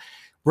level,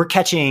 we're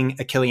catching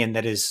a Killian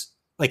that is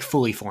like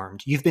fully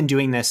formed. You've been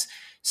doing this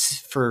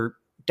for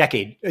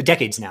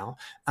decades now.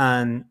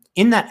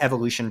 In that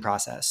evolution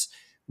process,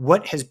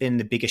 what has been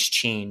the biggest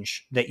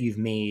change that you've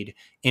made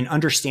in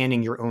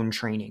understanding your own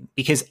training?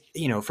 Because,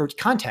 for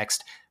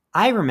context,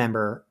 I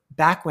remember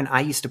back when I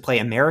used to play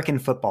American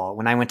football,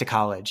 when I went to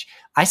college,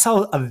 I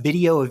saw a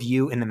video of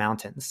you in the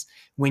mountains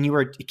when you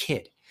were a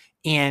kid,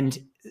 and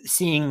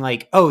seeing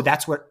like, oh,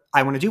 that's what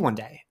I want to do one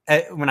day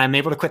when I'm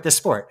able to quit this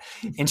sport.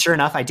 And sure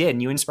enough, I did.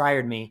 And you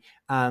inspired me.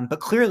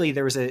 But clearly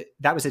that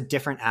was a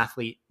different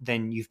athlete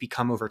than you've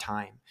become over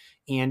time.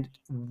 And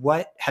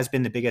what has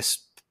been the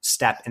biggest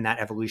step in that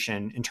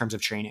evolution in terms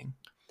of training?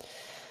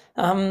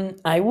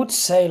 I would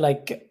say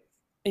like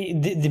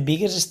the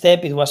biggest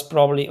step, it was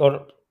probably,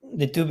 or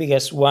the two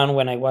biggest one,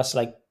 when I was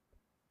like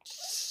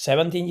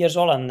 17 years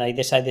old and I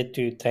decided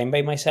to train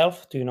by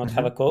myself, to not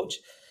have a coach.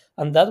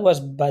 And that was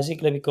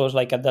basically because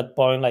like at that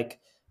point, like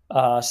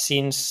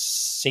since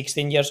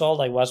 16 years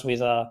old, I was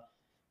with a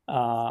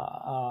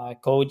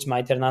coach,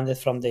 Maite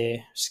Hernandez, from the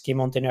ski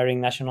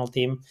mountaineering national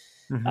team.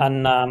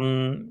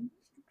 And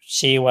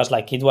she was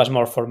like, it was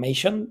more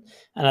formation.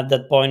 And at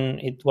that point,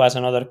 it was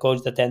another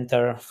coach that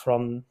entered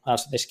from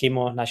also the ski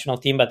national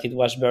team, but it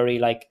was very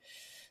like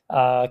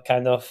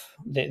kind of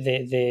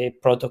the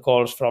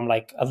protocols from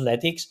like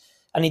athletics.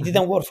 and it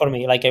didn't work for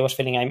me. Like I was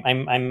feeling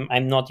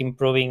I'm not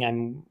improving.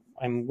 I'm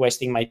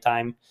wasting my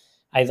time.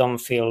 I don't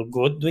feel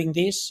good doing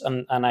this,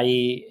 and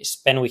I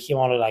spent with him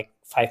only like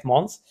 5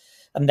 months,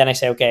 and then I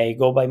say, okay, I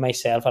go by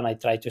myself and I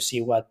try to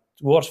see what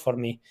works for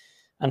me.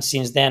 And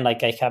since then,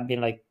 like I have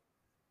been like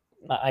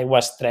I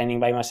was training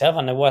by myself,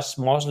 and I was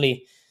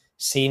mostly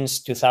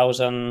since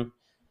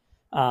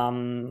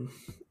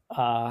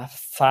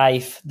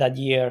 2005 that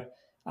year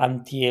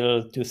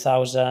until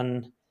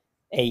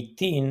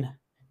 2018.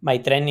 My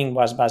training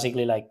was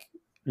basically like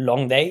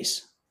long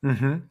days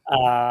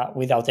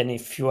without any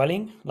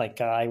fueling.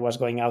 Like I was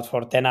going out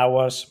for 10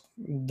 hours,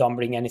 don't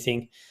bring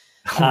anything.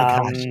 Oh my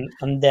gosh.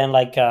 And then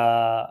like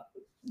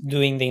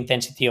doing the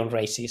intensity on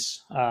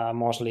races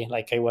mostly.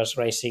 Like I was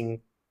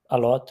racing a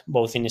lot,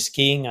 both in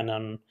skiing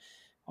and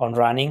on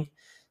running.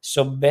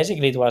 So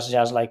basically, it was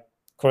just like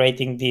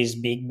creating this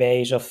big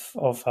base of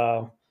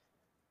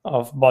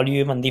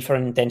volume and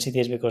different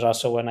intensities. Because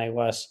also when I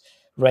was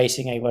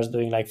racing, I was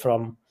doing like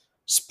from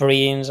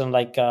sprints and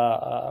like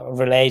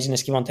relays in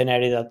ski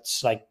mountaineering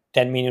that's like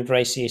 10-minute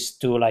races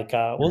to like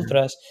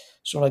ultras.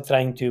 So like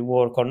trying to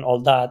work on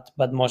all that,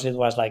 but mostly it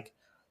was like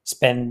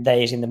spend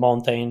days in the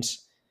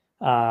mountains,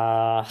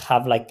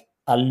 have like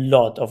a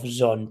lot of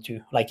zone 2.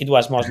 Like it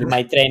was mostly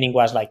my training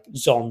was like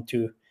zone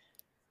 2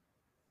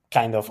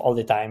 kind of all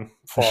the time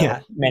for Yeah.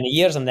 many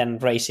years, and then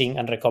racing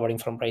and recovering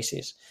from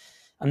races.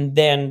 And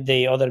then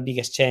the other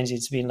biggest change,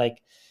 it's been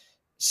like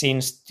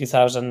since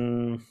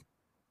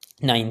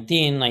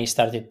 2019 I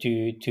started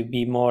to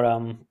be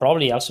more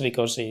probably also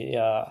because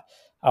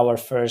our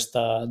first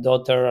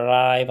daughter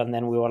arrived, and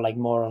then we were like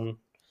more on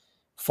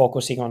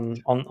focusing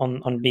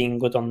on being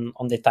good on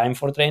the time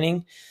for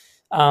training.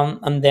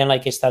 And then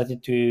like I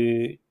started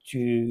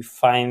to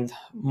find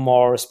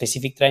more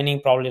specific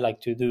training, probably like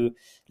to do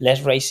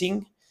less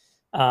racing,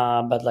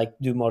 but like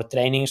do more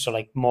training, so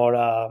like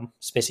more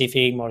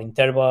specific, more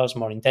intervals,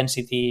 more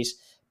intensities,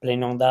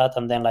 playing on that.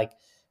 And then like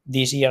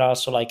this year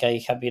also, like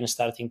I have been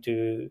starting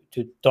to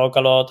talk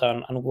a lot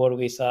and work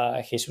with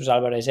Jesus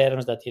Alvarez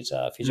Herms, that is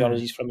a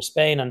physiologist from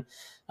Spain, and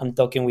I'm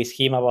talking with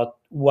him about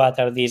what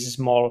are these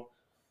small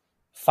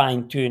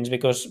fine tunes,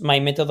 because my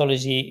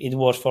methodology, it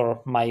works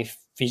for my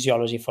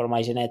physiology, for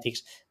my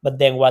genetics, but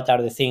then what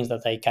are the things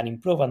that I can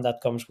improve? And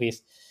that comes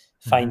with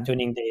fine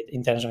tuning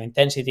in terms of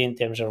intensity, in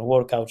terms of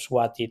workouts,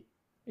 what it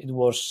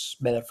works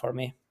better for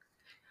me.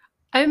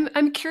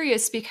 I'm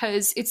curious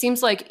because it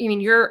seems like, I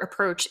mean, your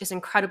approach is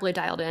incredibly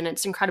dialed in.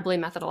 It's incredibly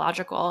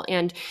methodological,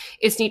 and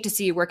it's neat to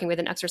see you working with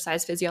an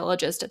exercise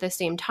physiologist at the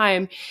same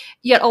time.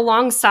 Yet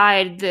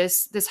alongside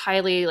this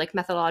highly like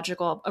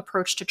methodological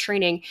approach to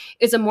training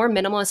is a more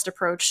minimalist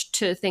approach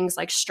to things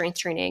like strength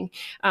training,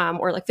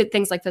 or like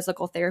things like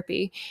physical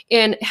therapy.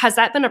 And has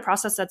that been a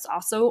process that's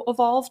also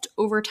evolved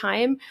over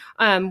time?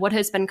 What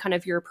has been kind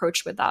of your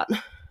approach with that?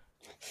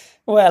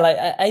 Well,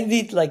 I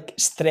did like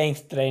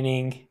strength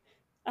training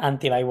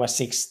until I was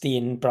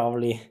 16,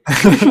 probably.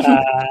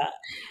 That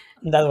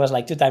was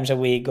like 2 times a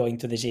week going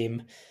to the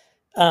gym.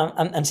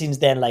 And since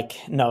then, like,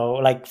 no,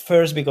 like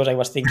first, because I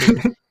was thinking,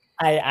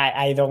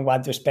 I don't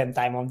want to spend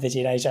time on the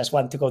gym. I just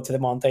want to go to the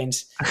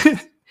mountains.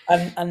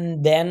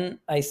 And then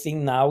I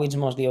think now it's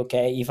mostly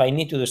okay. If I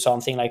need to do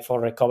something like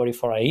for recovery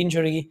for an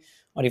injury,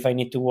 or if I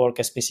need to work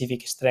a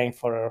specific strength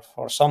for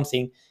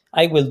something,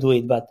 I will do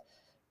it. But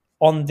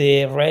on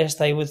the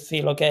rest, I would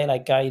feel okay.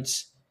 Like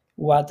it's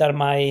what are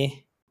my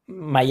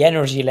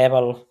energy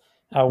level,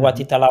 what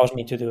it allows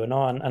me to do,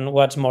 no, and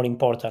what's more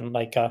important.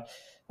 Like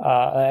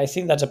I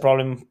think that's a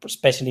problem,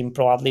 especially in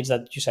pro athletes,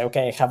 that you say,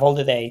 okay, I have all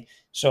the day,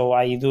 so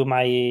I do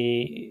my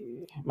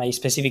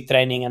specific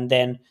training, and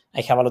then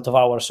I have a lot of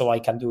hours, so I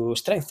can do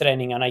strength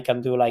training, and I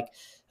can do like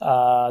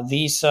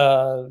these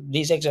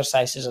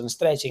exercises and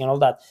stretching and all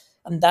that,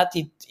 and that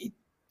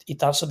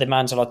it also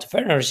demands a lot of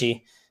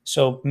energy.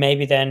 So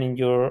maybe then in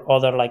your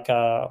other like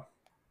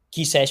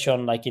key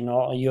session, like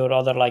your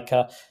other like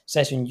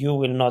session, you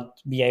will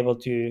not be able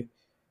to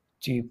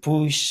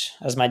push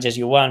as much as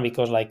you want,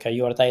 because like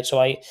you are tired. So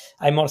I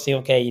more think,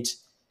 okay,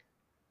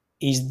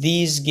 is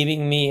this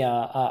giving me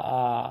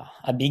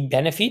a big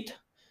benefit?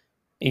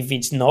 If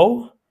it's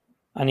no,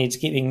 and it's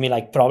giving me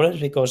like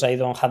problems because I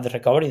don't have the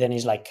recovery, then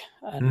it's like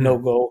no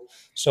go.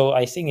 So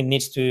I think it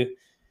needs to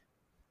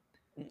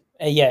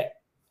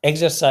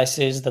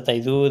exercises that I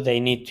do, they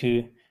need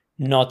to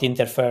not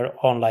interfere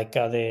on like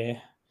the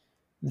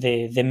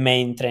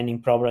main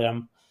training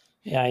program.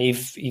 Yeah,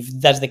 if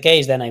that's the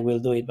case, then I will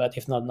do it. But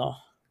if not, no.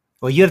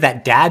 Well, you have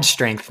that dad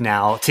strength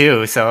now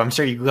too, so I'm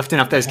sure you're lifting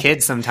up those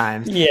kids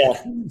sometimes.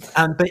 Yeah.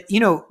 But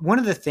one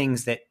of the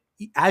things that,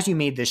 as you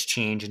made this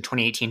change in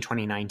 2018,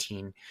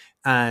 2019,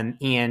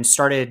 and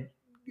started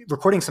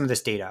recording some of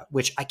this data,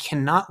 which I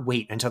cannot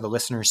wait until the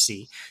listeners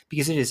see,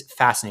 because it is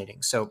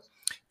fascinating. So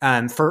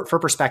for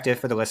perspective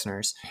for the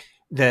listeners,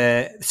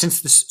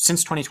 since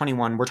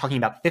 2021, we're talking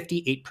about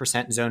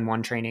 58% zone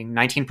 1 training,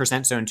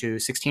 19% zone 2,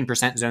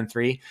 16% zone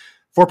 3,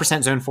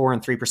 4% zone 4,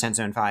 and 3%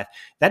 zone 5.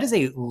 That is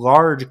a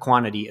large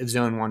quantity of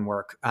zone 1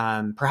 work,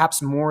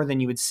 perhaps more than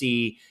you would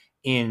see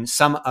in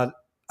some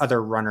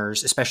other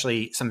runners,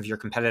 especially some of your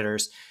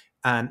competitors.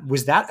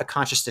 Was that a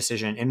conscious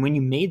decision? And when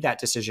you made that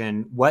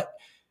decision, what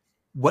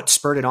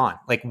spurred it on?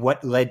 Like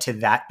what led to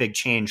that big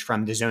change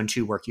from the Zone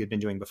 2 work you had been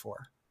doing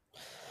before?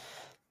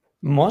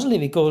 Mostly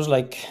because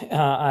like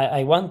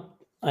I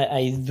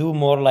do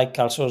more like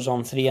also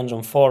Zone 3 and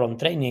Zone 4 on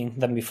training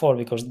than before,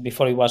 because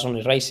before it was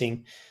only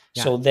racing.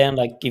 Yeah. So then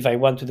like if I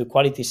want to do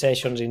quality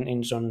sessions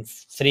in Zone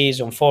 3,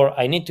 Zone 4,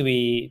 I need to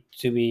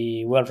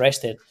be well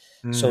rested.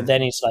 So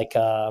then it's like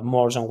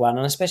more Zone 1.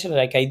 And especially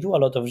like I do a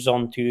lot of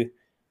Zone 2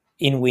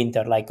 in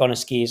winter, like on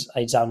skis,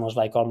 it's almost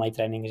like all my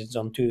training is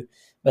Zone 2.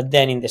 But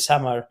then in the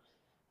summer,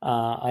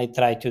 I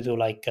try to do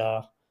like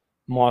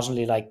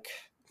mostly like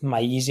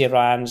my easy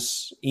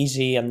runs,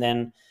 and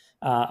then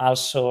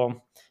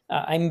also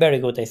I'm very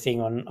good, I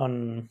think,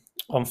 on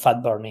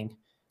fat burning.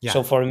 Yeah.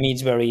 So for me,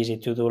 it's very easy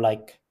to do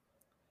like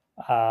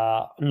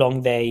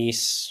long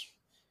days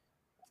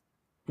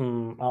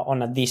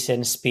on a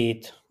decent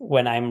speed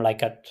when I'm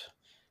like at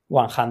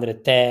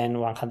 110,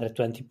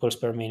 120 pulse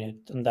per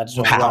minute, and that's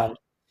Zone 1.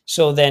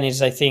 So then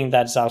I think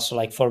that's also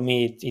like for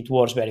me, it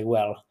works very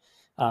well.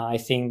 I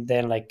think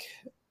then like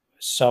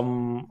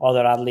some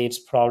other athletes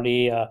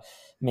probably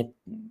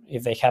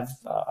if they have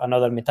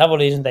another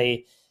metabolism,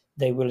 they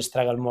will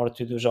struggle more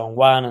to do Zone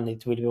 1, and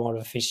it will be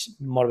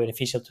more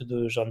beneficial to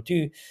do Zone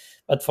 2.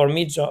 But for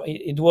me,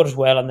 it works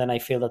well, and then I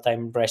feel that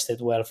I'm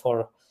rested well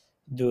for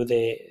do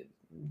the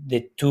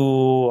 2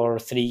 or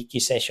 3 key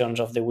sessions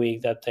of the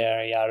week that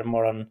they are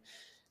more on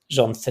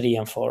Zone 3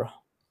 and 4.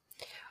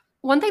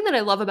 One thing that I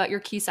love about your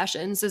key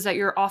sessions is that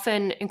you're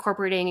often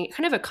incorporating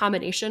kind of a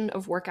combination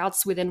of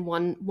workouts within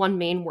one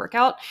main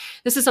workout.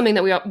 This is something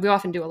that we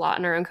often do a lot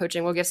in our own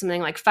coaching. We'll give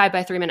something like 5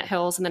 by 3 minute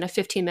hills and then a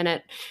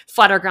 15-minute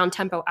flatter ground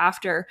tempo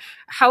after.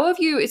 How have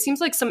you, it seems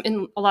like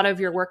in a lot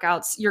of your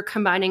workouts, you're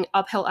combining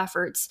uphill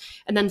efforts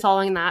and then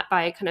following that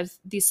by kind of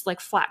these like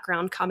flat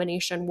ground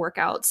combination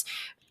workouts.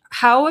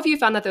 How have you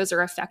found that those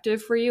are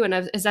effective for you? And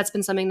has that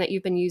been something that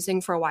you've been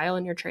using for a while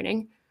in your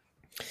training?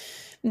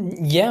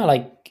 Yeah,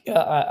 like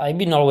I've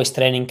been always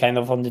training kind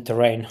of on the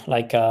terrain,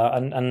 like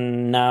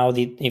and now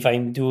if I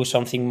do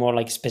something more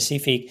like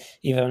specific,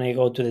 even when I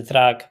go to the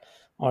track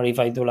or if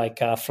I do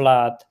like a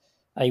flat,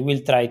 I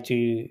will try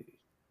to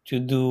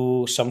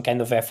do some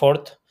kind of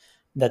effort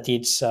that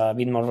it's a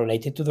bit more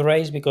related to the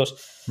race, because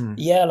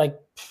like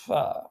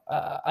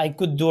I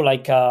could do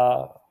like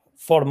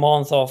 4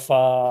 months of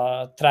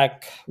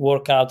track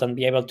workout and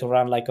be able to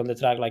run like on the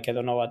track, like I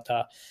don't know what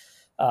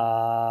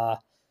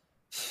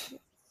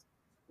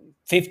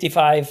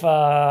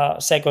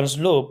 55 seconds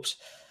loops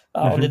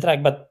on the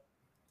track, but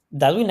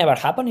that will never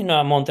happen in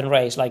a mountain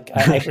race. Like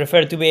I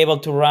prefer to be able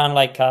to run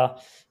like a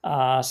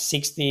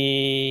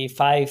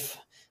 65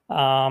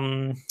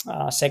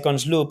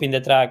 seconds loop in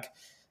the track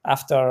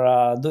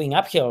after doing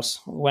uphills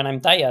when I'm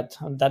tired.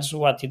 And that's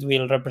what it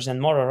will represent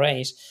more a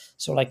race.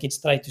 So like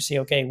it's try to see,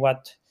 okay,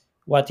 what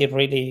it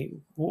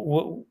really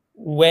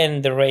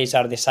when the race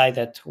are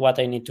decided, what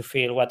I need to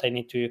feel, what I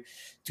need to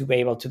be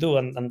able to do,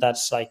 and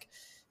that's like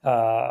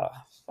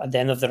at the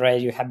end of the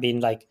race you have been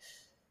like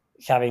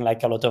having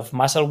like a lot of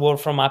muscle work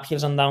from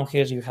uphills and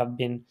downhills. You have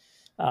been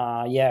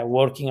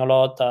working a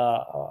lot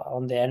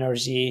on the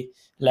energy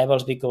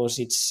levels because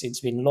it's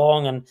been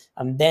long,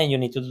 and then you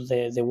need to do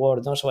the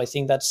work. So I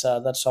think that's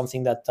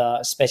something that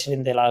especially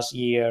in the last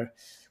year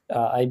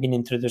I've been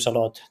introduced a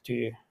lot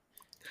to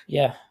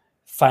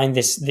find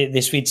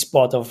the sweet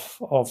spot of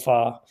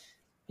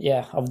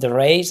the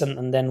race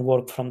and then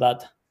work from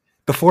that.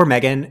 Before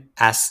Megan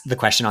asks the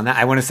question on that,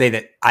 I want to say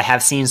that I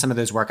have seen some of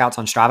those workouts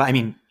on Strava. I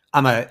mean,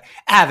 I'm an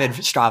avid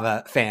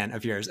Strava fan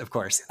of yours, of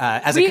course.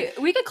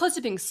 We get close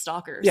to being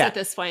stalkers at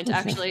this point,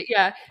 actually.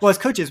 Yeah. Well, as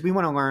coaches, we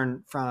want to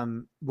learn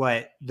from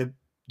what the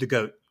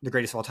GOAT, the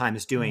greatest of all time,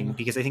 is doing,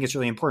 because I think it's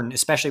really important,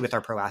 especially with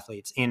our pro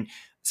athletes. And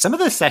some of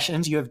those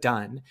sessions you have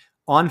done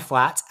on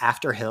flats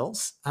after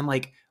hills, I'm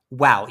like,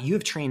 wow, you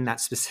have trained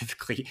that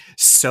specifically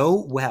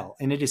so well,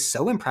 and it is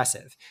so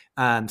impressive.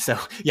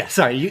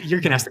 Sorry, you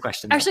can ask the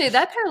question. Actually,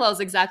 that parallels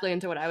exactly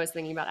into what I was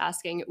thinking about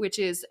asking, which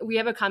is we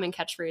have a common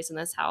catchphrase in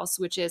this house,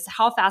 which is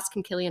how fast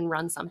can Killian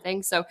run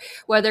something? So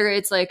whether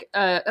it's like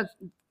a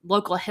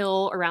local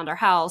hill around our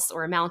house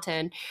or a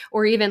mountain,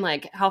 or even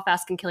like how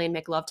fast can Killian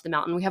make love to the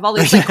mountain? We have all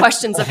these like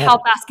questions of how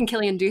fast can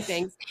Killian do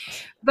things.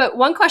 But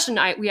one question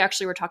we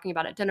actually were talking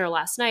about at dinner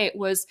last night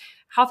was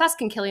how fast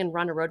can Killian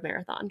run a road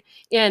marathon?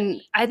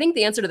 And I think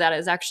the answer to that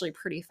is actually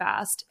pretty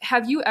fast.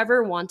 Have you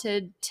ever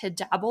wanted to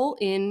dabble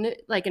in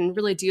and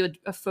really do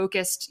a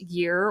focused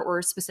year or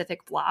a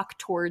specific block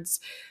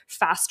towards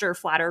faster,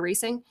 flatter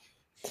racing?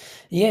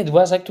 Yeah, it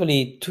was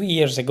actually 2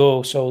 years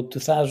ago, so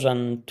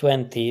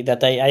 2020,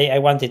 that I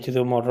wanted to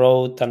do more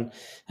road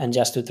and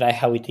just to try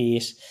how it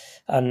is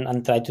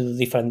and try to do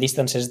different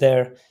distances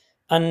there.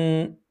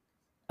 And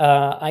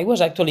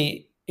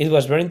it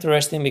was very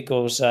interesting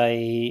because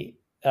I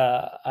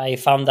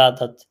found out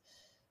that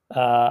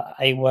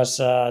I was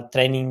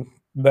training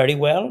very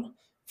well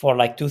for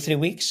like 2-3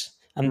 weeks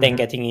and then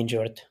getting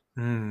injured.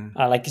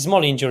 like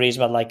small injuries,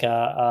 but like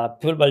a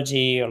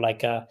pubalgia or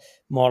like a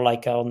more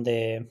like on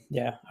the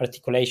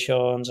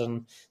articulations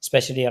and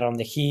especially around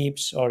the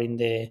hips or in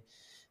the.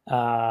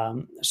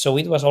 So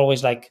it was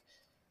always like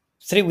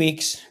 3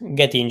 weeks,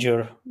 get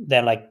injured,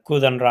 then like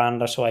couldn't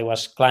run, so I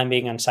was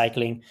climbing and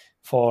cycling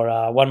for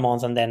 1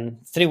 month, and then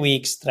 3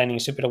 weeks training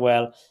super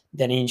well,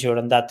 then injured,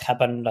 and that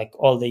happened like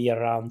all the year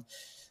round.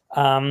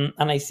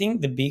 And I think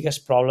the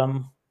biggest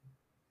problem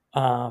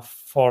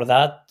for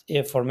that,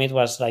 for me, it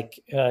was like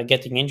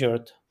getting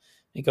injured,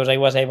 because I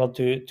was able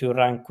to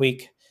run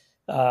quick,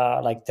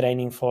 like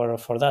training for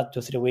that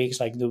 2-3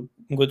 weeks, like do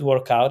good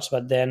workouts,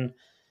 but then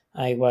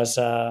I was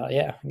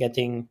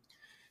getting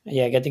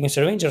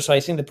injured. So I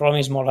think the problem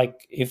is more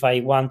like if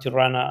I want to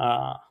run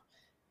a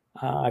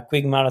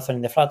quick marathon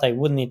in the flat, I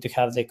would need to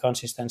have the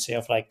consistency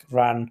of like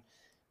run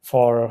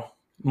for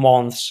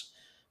months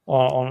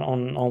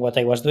on what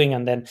I was doing,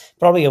 and then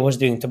probably I was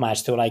doing too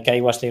much too. Like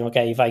I was thinking,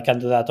 okay, if I can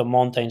do that on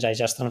mountains, I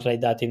just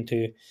translate that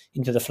into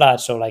the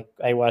flat. So like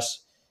I was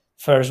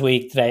first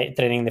week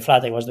training the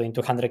flat, I was doing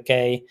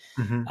 200k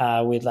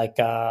with like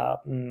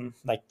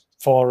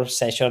 4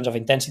 sessions of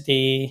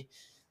intensity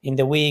in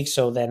the week.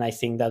 So then I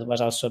think that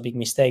was also a big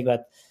mistake.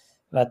 But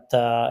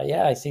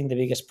I think the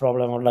biggest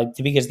problem, or like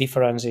the biggest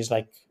difference, is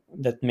like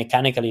that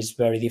mechanically is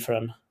very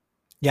different.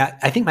 Yeah,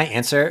 I think my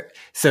answer.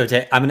 I'm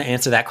going to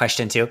answer that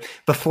question too.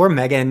 Before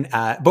Megan,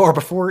 or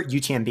before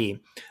UTMB,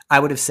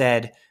 I would have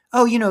said,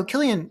 "Oh,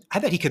 Kilian, I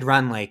bet he could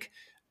run like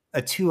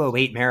a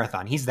 2:08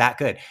 marathon. He's that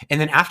good." And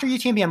then after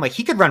UTMB, I'm like,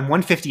 he could run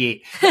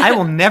 1:58. I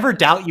will never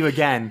doubt you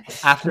again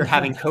after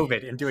having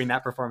COVID and doing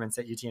that performance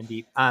at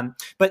UTMB.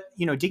 But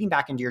digging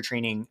back into your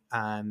training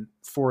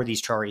for these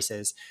trail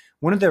races,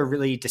 one of the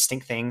really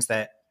distinct things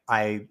that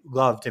I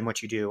loved in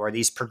what you do are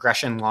these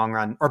progression long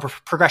run or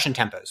progression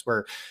tempos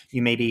where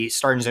you maybe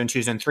start in zone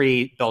 2, zone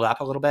 3, build up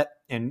a little bit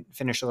and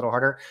finish a little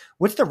harder.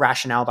 What's the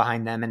rationale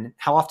behind them, and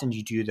how often do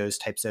you do those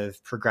types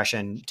of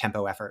progression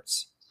tempo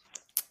efforts?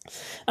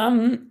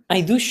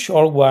 I do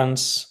short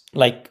ones,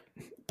 like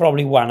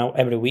probably one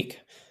every week.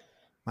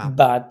 Wow.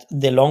 But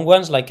the long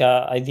ones, like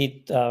I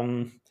did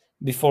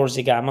before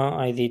Zegama,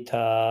 I did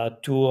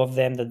 2 of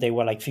them that they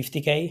were like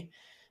 50k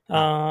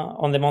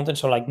on the mountain.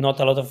 So like not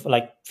a lot of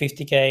like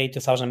 50k,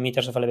 2,000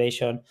 meters of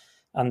elevation,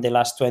 and the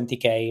last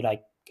 20k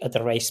like at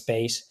the race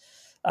pace.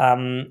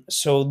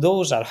 So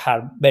those are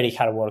very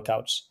hard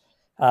workouts.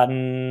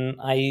 And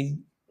I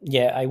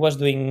was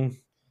doing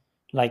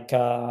like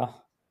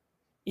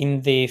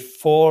in the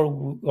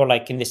 4 or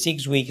like in the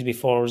 6 weeks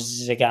before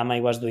Zegama, I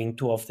was doing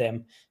 2 of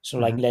them. So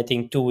like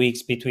letting 2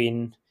 weeks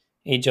between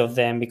each of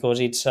them,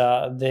 because it's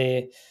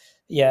the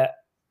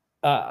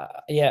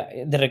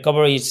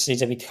recovery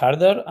is a bit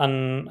harder,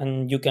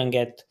 and you can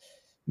get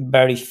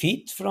very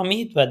fit from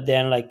it, but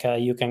then like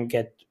you can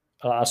get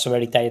also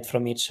very tired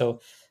from it.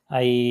 So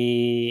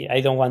I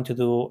don't want to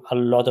do a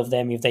lot of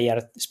them if they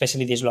are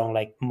especially this long,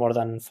 like more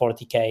than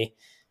 40k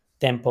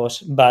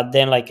tempos. But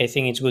then like I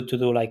think it's good to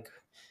do like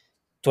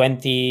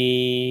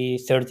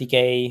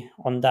 20-30k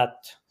on that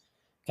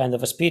kind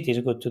of a speed. Is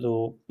good to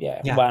do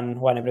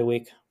one every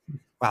week.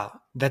 Wow,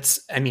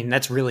 that's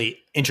really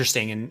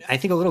interesting, and I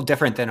think a little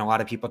different than a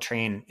lot of people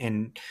train,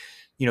 and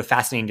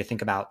fascinating to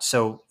think about.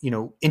 So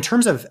in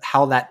terms of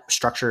how that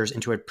structures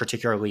into a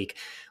particular week,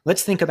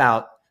 let's think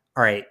about,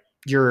 all right,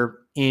 you're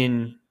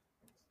in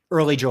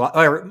early July,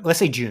 or let's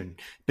say June,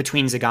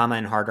 between Zegama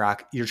and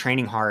Hardrock, you're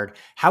training hard.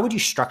 How would you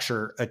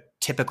structure a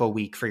typical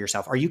week for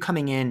yourself? Are you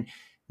coming in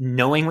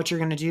knowing what you're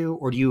going to do,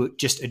 or do you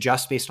just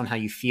adjust based on how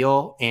you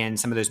feel and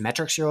some of those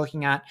metrics you're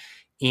looking at?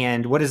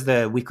 And what does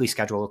the weekly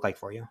schedule look like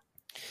for you?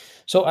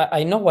 So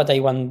I know what I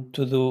want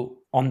to do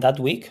on that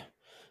week.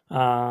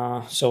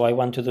 So I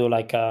want to do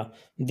like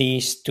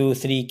these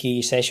 2-3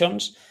 key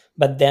sessions,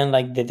 but then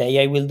like the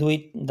day I will do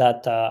it,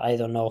 that I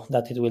don't know,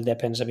 that it will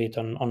depends a bit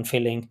on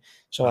feeling.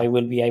 So I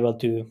will be able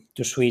to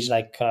switch,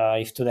 like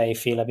if today I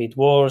feel a bit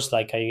worse,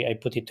 like I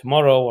put it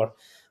tomorrow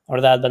or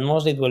that, but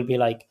mostly it will be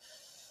like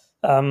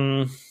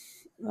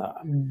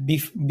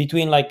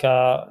between like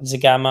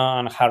Zegama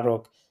and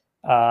Hardrock.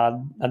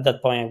 At that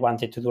point I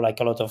wanted to do like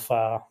a lot of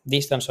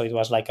distance, so it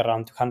was like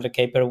around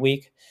 200k per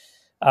week.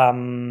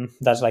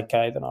 That's like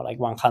I don't know, like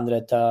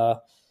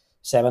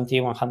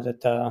 170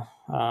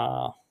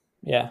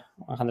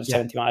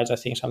 miles, I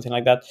think, something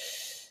like that.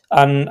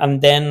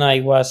 And then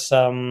I was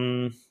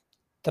trying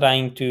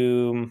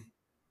to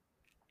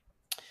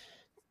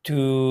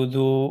do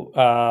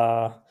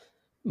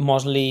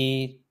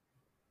mostly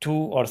 2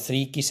 or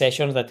 3 key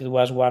sessions. That it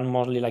was one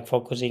mostly like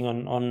focusing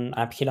on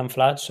uphill and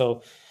flat.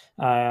 So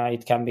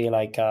it can be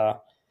like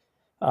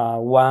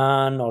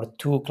 1 or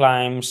 2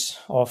 climbs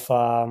of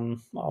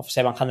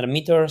 700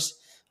 meters,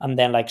 and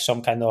then like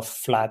some kind of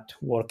flat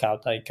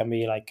workout. It can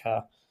be like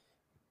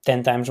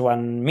 10 times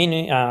 1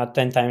 minute,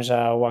 10 times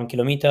 1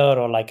 kilometer,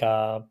 or like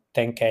a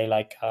 10k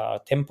like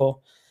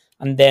tempo,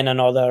 and then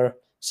another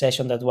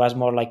session that was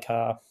more like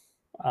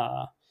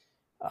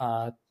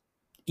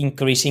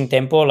increasing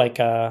tempo, like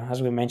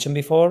as we mentioned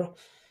before.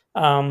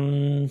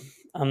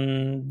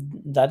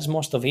 That's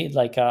most of it.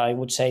 Like I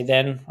would say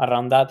then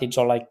around that, it's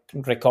all like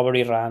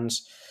recovery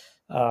runs.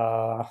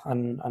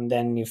 And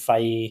then if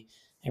I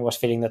was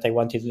feeling that I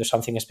wanted to do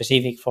something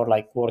specific for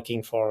like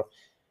working for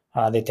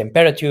the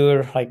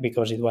temperature, like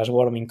because it was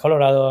warm in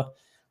Colorado,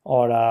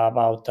 or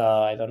about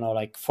I don't know,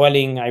 like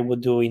fueling, I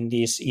would do in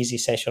these easy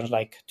sessions,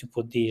 like to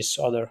put these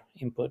other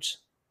inputs.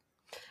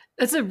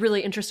 That's a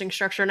really interesting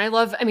structure. And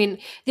I mean,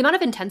 the amount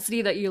of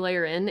intensity that you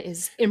layer in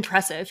is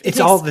impressive. It's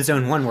all the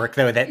Zone 1 work,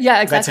 though, that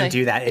lets him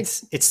do that.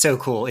 It's so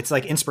cool. It's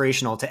like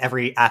inspirational to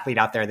every athlete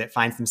out there that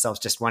finds themselves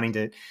just wanting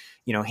to,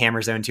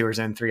 hammer Zone 2 or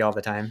Zone 3 all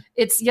the time.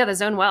 The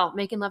Zone well.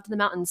 Making Love to the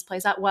Mountains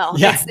plays out well.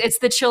 Yeah. It's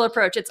the chill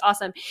approach. It's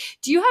awesome.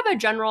 Do you have a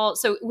general,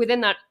 so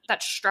within that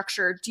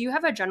structure, do you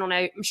have a general, now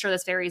I'm sure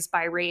this varies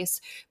by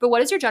race, but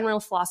what is your general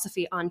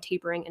philosophy on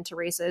tapering into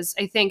races?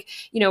 I think,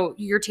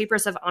 your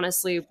tapers have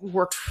honestly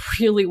worked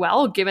really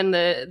well given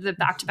the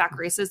back-to-back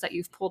races that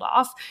you've pulled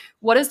off.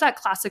 What does that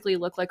classically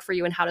look like for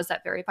you, and how does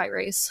that vary by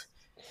race?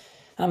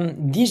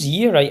 This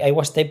year, I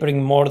was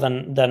tapering more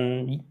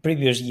than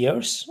previous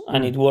years,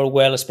 and it worked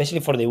well, especially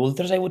for the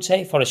ultras, I would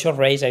say. For a short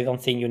race, I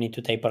don't think you need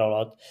to taper a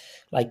lot.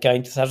 Like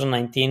in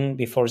 2019,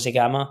 before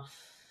Zegama,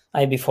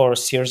 before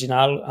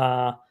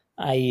Sierre-Zinal,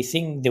 I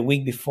think the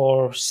week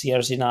before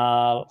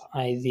Sierre-Zinal,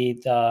 I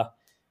did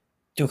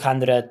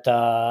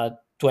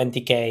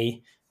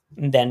 220K,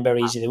 then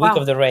very easy. The week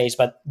of the race,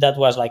 but that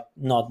was like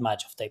not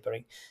much of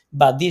tapering.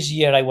 But this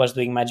year I was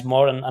doing much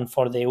more, and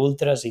for the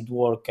ultras it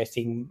worked, I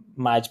think,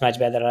 much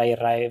better. I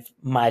arrived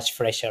much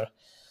fresher.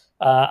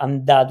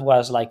 And that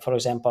was like, for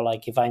example,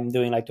 like if I'm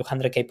doing like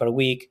 200K per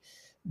week,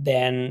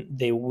 then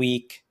the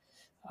week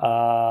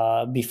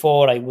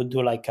before I would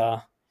do like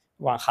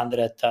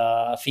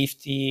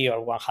 150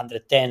 or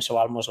 110, so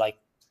almost like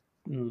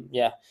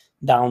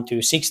down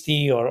to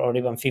 60 or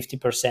even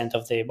 50%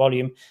 of the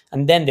volume.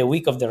 And then the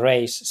week of the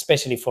race,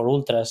 especially for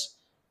ultras,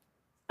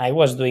 I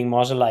was doing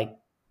mostly like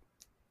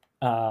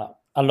a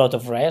lot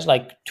of rest,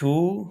 like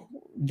 2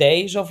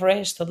 days of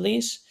rest at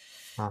least.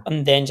 Wow.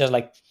 And then just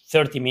like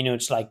 30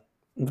 minutes like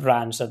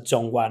runs at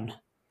Zone 1.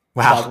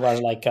 Wow. That was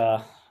like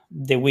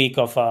the week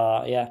of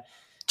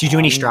Do you do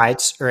any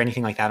strides or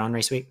anything like that on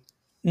race week?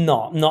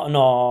 No,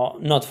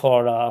 not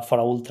for a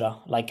ultra.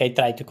 Like I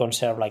try to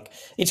conserve, like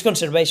it's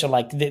conservation,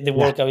 like the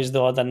workout is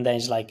done, and then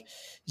it's like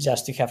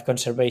just to have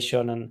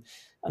conservation,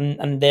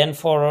 and then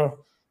for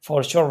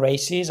short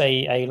races,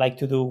 I like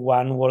to do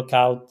one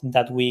workout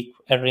that week,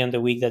 early in the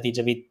week, that it's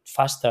a bit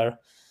faster,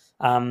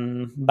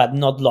 but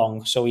not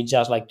long. So it's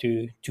just like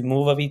to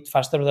move a bit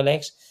faster the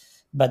legs,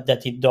 but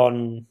that it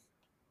don't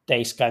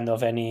takes kind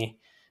of a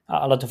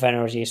lot of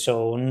energy.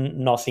 So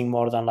nothing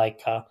more than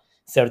like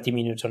 30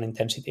 minutes on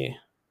intensity.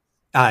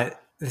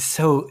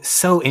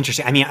 So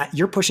interesting. I mean,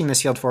 you're pushing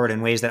this field forward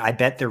in ways that I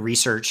bet the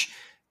research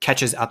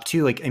catches up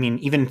to. Like, I mean,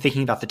 even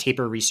thinking about the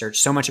taper research,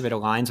 so much of it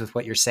aligns with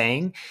what you're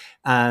saying.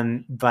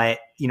 But,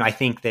 I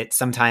think that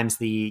sometimes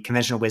the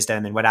conventional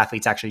wisdom and what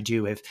athletes actually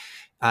do have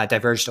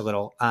diverged a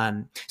little.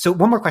 So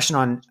one more question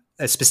on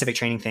a specific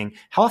training thing.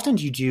 How often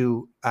do you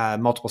do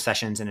multiple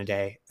sessions in a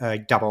day,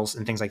 doubles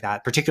and things like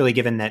that, particularly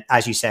given that,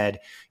 as you said,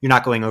 you're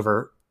not going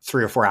over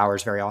 3 or 4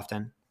 hours very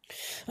often?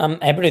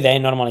 Every day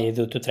normally I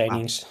do 2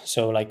 trainings. Wow.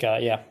 So like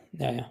yeah.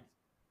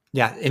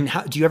 And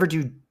how do you ever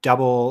do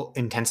double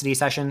intensity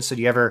sessions? So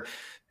do you ever,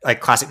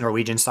 like classic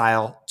Norwegian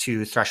style,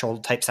 2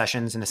 threshold type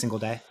sessions in a single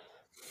day?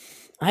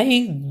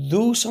 I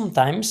do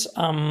sometimes.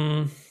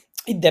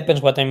 It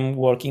depends what I'm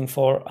working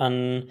for,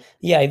 and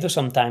I do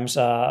sometimes,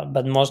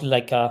 but mostly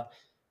like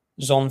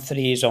Zone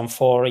 3, Zone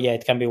 4.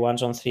 It can be one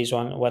Zone 3,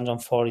 one Zone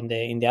 4 in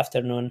the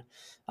afternoon.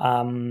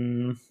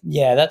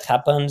 That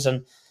happens,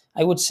 and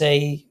I would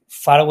say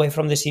far away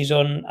from the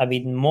season a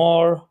bit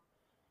more.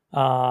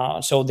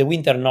 So the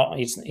winter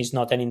is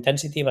not an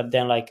intensity, but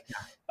then like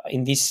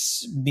in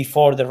this,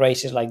 before the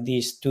races, like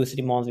these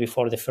 2-3 months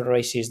before the first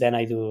races, then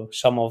I do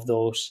some of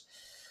those.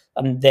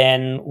 And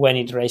then when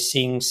it's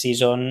racing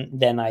season,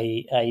 then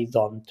I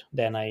don't.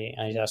 Then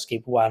I just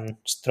keep one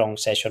strong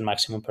session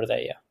maximum per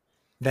day. Yeah.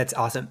 That's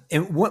awesome.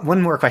 And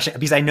one more question,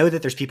 because I know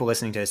that there's people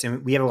listening to this,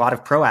 and we have a lot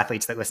of pro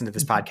athletes that listen to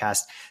this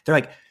podcast. They're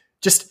like,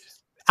 just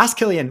ask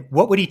Kilian,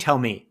 what would he tell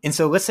me? And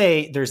so let's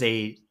say there's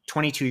a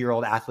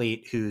 22-year-old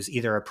athlete who's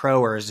either a pro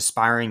or is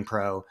aspiring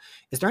pro.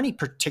 Is there any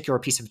particular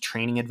piece of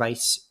training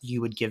advice you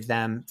would give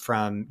them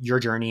from your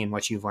journey and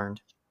what you've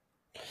learned?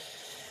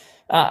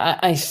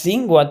 I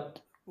think what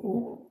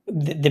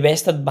the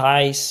best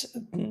advice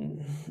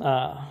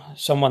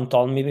someone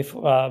told me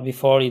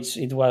before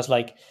it was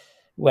like,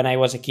 when I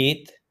was a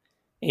kid,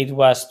 it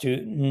was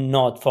to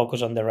not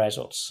focus on the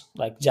results,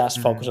 like just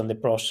focus on the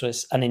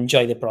process and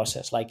enjoy the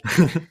process. Like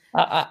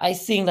I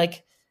think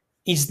like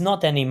it's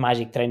not any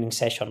magic training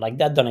session, like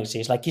that don't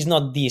exist. Like it's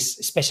not this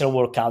special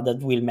workout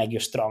that will make you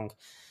strong.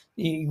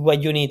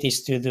 What you need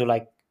is to do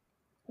like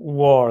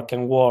work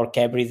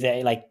every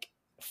day, like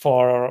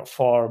for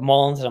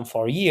months and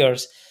for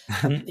years.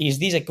 And is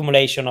this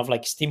accumulation of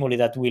like stimuli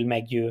that will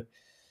make you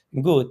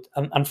good,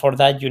 and for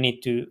that you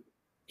need to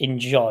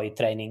enjoy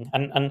training.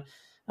 And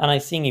And I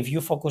think if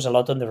you focus a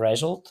lot on the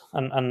result,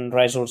 and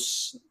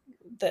results,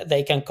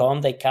 they can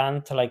come, they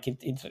can't, like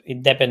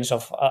it depends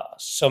of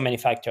so many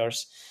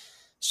factors.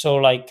 So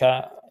like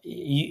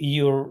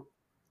your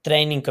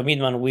training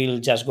commitment will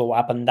just go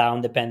up and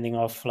down depending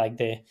of like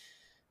the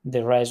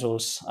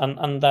results,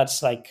 and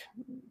that's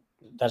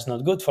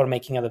not good for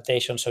making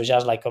adaptation. So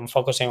just like I'm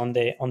focusing on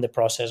the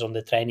process, on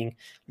the training,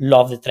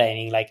 love the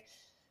training, like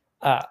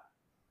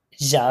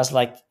just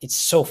like it's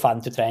so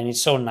fun to train,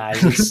 it's so nice,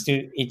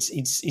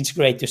 it's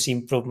great to see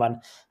improvement.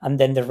 And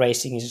then the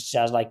racing is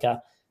just like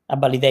a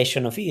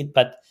validation of it.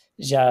 But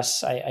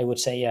just I would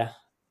say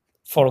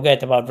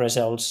forget about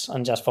results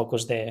and just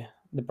focus the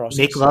process.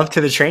 Make love to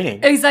the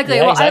training. Exactly.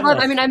 Yeah, well,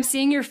 exactly. I'm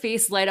seeing your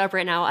face light up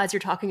right now as you're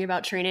talking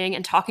about training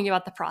and talking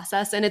about the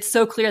process. And it's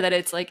so clear that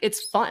it's like,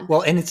 it's fun.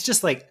 Well, and it's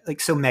just like,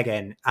 so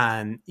Megan,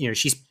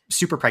 she's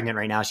super pregnant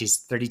right now. She's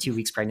 32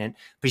 weeks pregnant,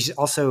 but she's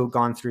also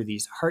gone through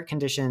these heart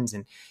conditions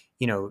and,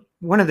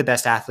 one of the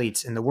best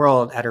athletes in the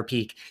world at her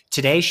peak.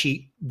 Today,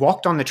 she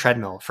walked on the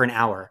treadmill for an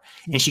hour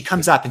and she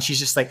comes up and she's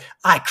just like,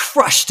 I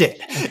crushed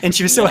it. And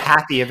she was so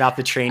happy about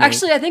the training.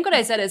 Actually, I think what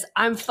I said is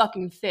I'm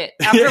fucking fit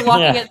after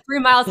walking at 3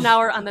 miles an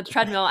hour on the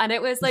treadmill. And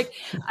it was like,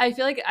 I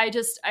feel like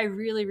I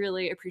really,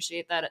 really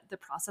appreciate that, the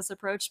process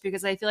approach,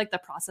 because I feel like the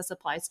process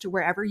applies to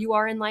wherever you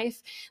are in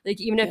life.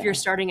 Like, even if you're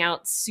starting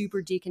out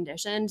super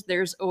deconditioned,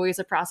 there's always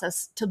a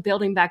process to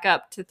building back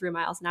up to 3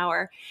 miles an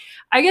hour.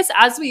 I guess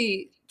as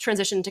we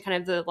transition to kind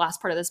of the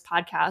last part of this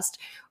podcast,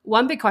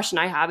 one big question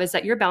I have is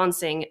that you're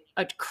balancing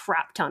a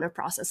crap ton of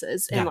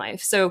processes in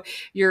life. So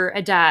you're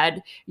a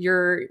dad,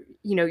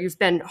 you've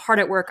been hard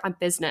at work on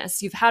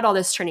business, you've had all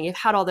this training, you've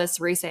had all this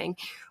racing.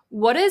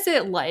 What is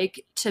it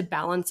like to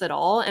balance it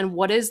all? And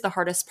what is the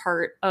hardest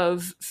part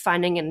of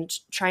finding and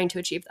trying to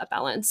achieve that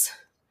balance?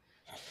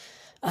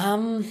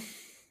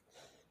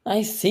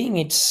 I think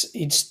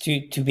it's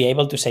to be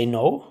able to say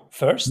no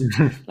first,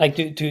 like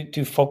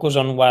to focus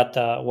on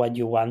what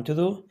you want to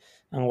do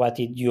and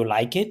you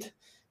like it,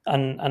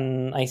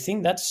 and I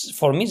think that's,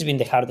 for me, it's been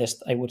the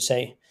hardest, I would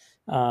say,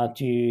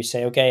 to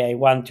say, okay, I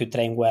want to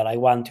train well, I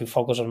want to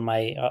focus on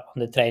my on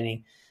the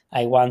training,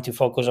 I want to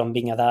focus on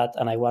being a dad,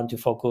 and I want to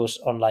focus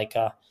on like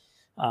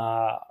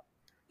the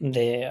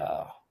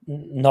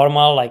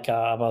normal, like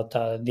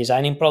about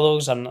designing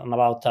products and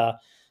about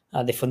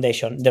the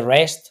foundation. The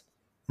rest.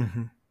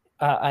 Mm-hmm.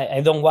 I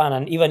don't want,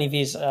 and even if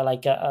it's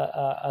like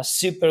a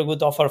super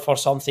good offer for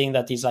something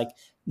that is like,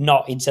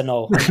 no, it's a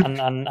no.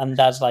 and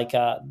that's like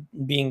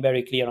being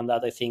very clear on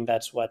that. I think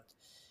that's what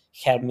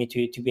helped me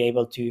to be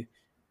able to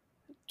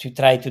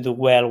try to do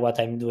well what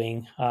I'm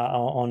doing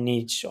on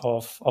each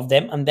of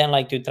them. And then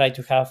like to try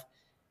to have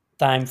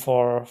time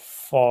for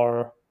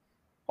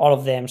all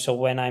of them. So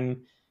when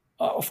I'm,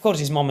 of course,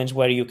 these moments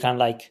where you can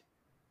like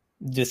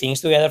do things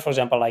together. For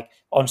example, like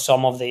on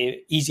some of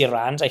the easy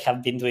runs, I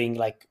have been doing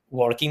like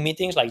working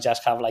meetings, like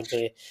just have like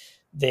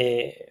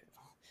the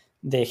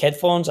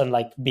headphones and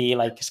like be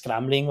like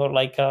scrambling or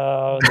like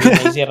doing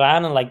an easy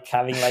run and like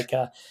having like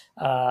a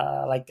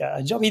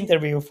job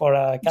interview for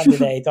a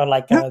candidate or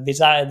like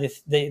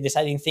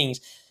deciding things.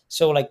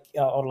 So like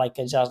or like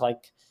just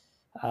like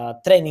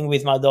training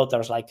with my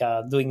daughters, like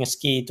doing a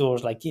ski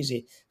tours, like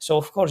easy. So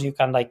of course you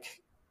can like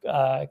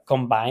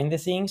combine the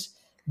things.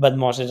 But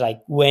mostly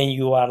like when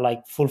you are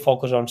like full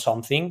focus on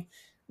something,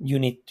 you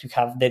need to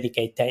have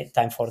dedicated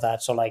time for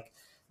that. So like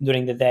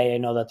during the day, I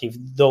know that if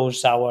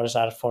those hours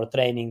are for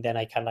training, then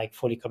I can like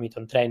fully commit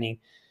on training.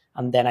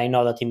 And then I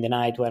know that in the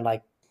night when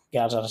like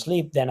girls are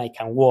asleep, then I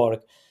can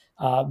work.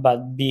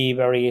 But be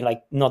very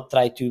like not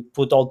try to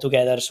put all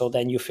together. So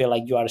then you feel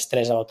like you are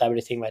stressed about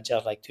everything, but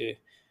just like to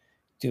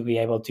be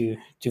able to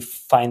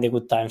find the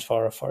good times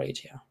for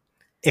each. Yeah.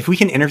 If we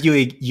can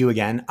interview you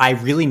again, I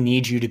really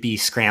need you to be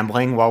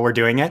scrambling while we're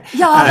doing it.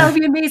 Yeah, that would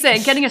be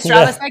amazing. Getting a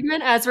Strava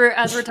segment as we're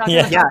talking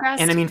about the podcast.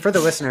 And I mean, for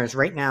the listeners,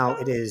 right now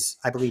it is,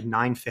 I believe,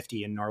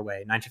 9:50 in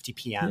Norway, 9:50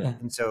 p.m. Yeah.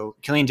 And so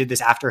Kilian did this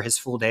after his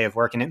full day of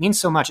work, and it means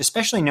so much,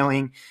 especially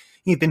knowing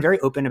you've been very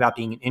open about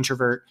being an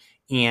introvert,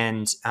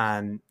 and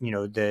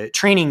the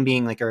training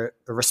being like a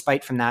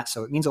respite from that.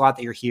 So it means a lot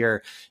that you're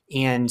here,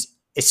 and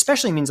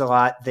especially means a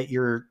lot that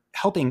you're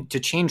helping to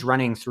change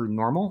running through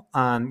Normal,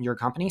 your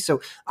company.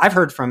 So I've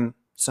heard from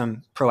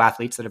some pro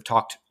athletes that have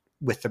talked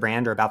with the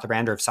brand or about the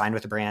brand or have signed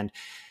with the brand,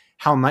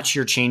 how much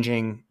you're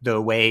changing the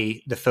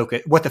way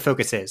what the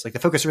focus is. Like the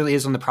focus really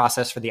is on the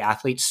process for the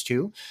athletes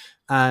too.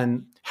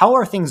 How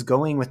are things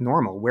going with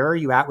Normal? Where are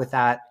you at with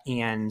that?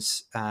 And,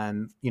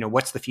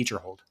 what's the future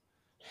hold?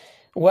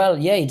 Well,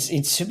 yeah,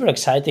 it's super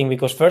exciting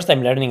because first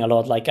I'm learning a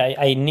lot. Like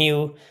I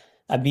knew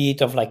a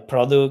bit of like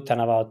product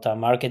and about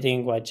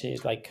marketing, which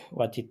is like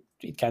what it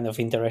kind of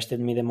interested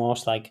me the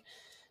most, like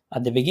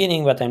at the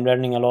beginning, but I'm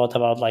learning a lot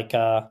about like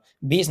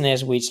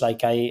business, which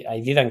like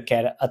I didn't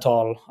care at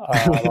all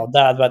about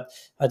that, but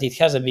it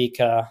has a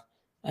big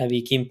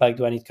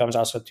impact when it comes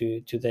also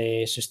to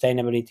the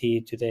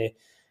sustainability,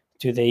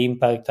 to the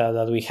impact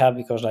that we have,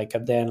 because like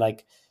then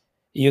like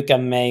you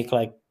can make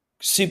like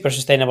super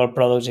sustainable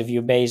products if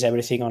you base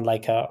everything on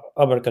like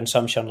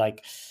overconsumption,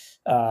 like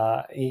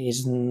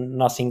is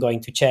nothing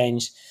going to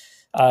change.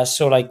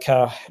 So like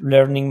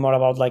learning more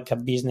about like a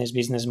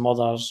business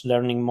models,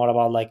 learning more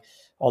about like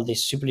all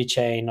this supply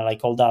chain,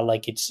 like all that,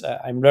 like it's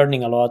I'm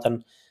learning a lot,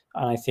 and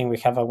I think we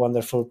have a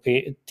wonderful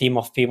team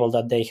of people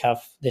that they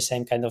have the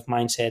same kind of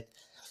mindset,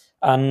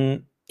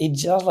 and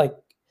it's just like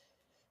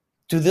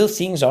to do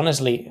things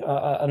honestly,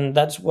 and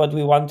that's what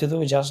we want to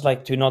do, just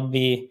like to not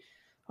be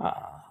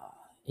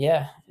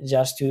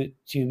just to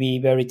be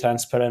very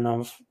transparent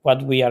of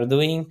what we are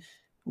doing,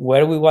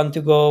 where we want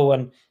to go,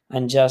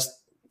 and just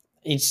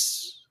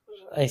it's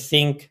I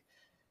think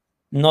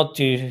not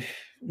to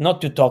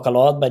talk a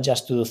lot, but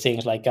just to do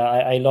things. Like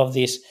I love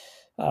this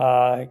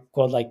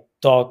quote, like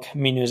talk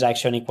minus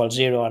action equals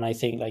zero. And I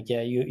think like,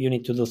 yeah, you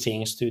need to do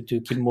things to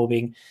keep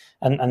moving,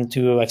 and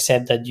to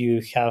accept that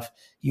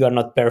you are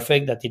not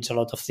perfect, that it's a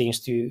lot of things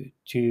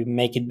to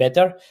make it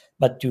better,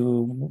 but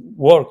to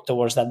work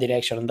towards that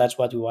direction. And that's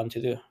what we want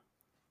to do.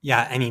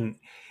 Yeah, I mean,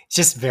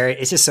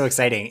 it's just so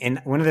exciting.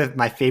 And one of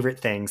my favorite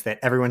things that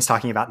everyone's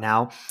talking about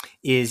now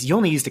is you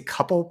only used a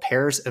couple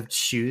pairs of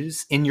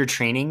shoes in your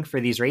training for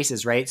these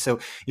races, right? So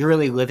you're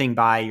really living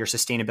by your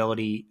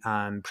sustainability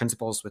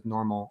principles with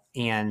Normal.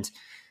 And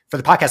for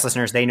the podcast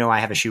listeners, they know I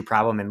have a shoe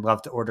problem and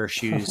love to order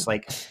shoes.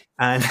 Like,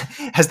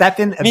 has that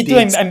been me too?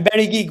 I'm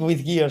very geek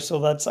with gear, so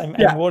that's I'm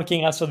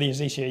working also this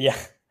issue. Yeah.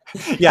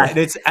 Yeah,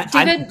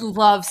 David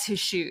loves his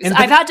shoes.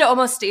 I've had to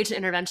almost stage an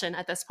intervention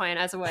at this point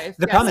as a wife.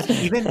 The problem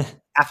is, even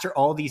after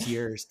all these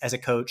years as a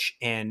coach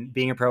and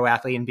being a pro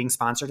athlete and being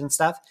sponsored and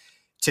stuff,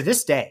 to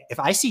this day, if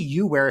I see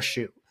you wear a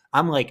shoe,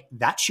 I'm like,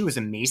 that shoe is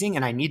amazing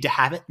and I need to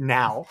have it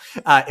now.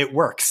 It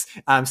works.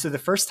 So the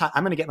first time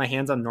I'm going to get my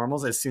hands on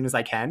Normals as soon as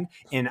I can,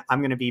 and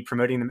I'm going to be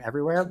promoting them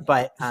everywhere.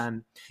 But,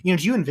 do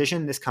you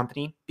envision this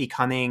company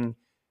becoming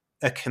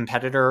a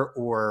competitor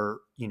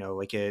or,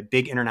 like a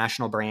big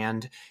international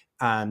brand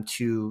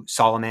to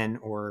Salomon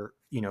or,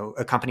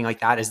 a company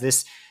like that?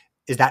 Is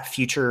that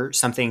future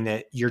something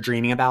that you're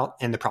dreaming about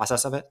in the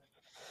process of it?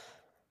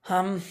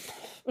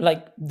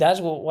 Like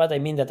that's what I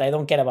mean, that I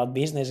don't care about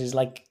business. Is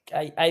like,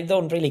 I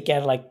don't really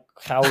care like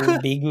how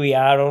big we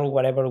are or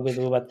whatever we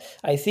do, but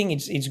I think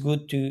it's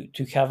good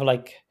to have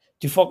like,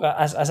 to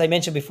focus, as I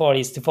mentioned before,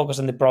 is to focus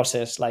on the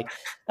process. Like,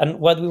 and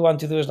what we want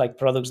to do is like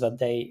products that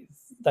they,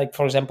 like,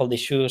 for example, the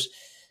shoes,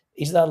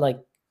 is that like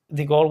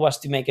the goal was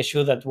to make a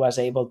shoe that was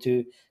able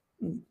to,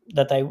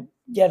 that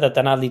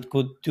an athlete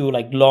could do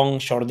like long,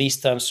 short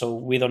distance, so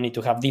we don't need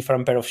to have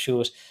different pair of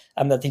shoes,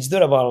 and that it's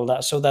durable.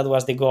 So that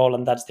was the goal,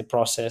 and that's the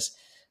process.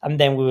 And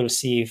then we will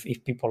see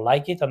if people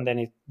like it, and then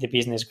if the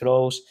business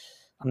grows,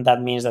 and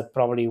that means that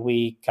probably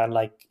we can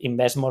like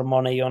invest more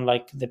money on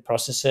like the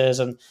processes,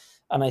 and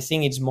I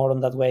think it's more on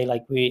that way.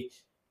 Like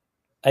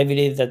I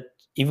believe that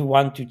if we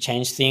want to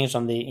change things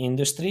on the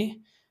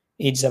industry,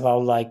 it's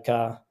about like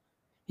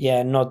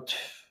not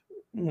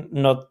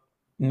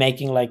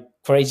making like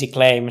crazy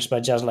claims,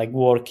 but just like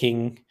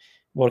working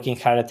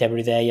hard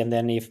every day. And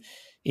then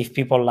if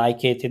people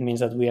like it, it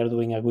means that we are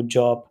doing a good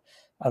job,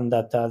 and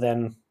that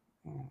then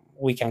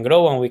we can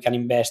grow and we can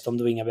invest on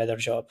doing a better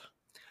job.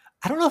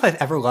 I don't know if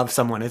I've ever loved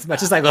someone as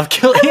much as I love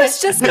Kilian. I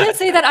was just going to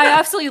say that I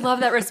absolutely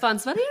love that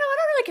response, but I don't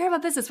really care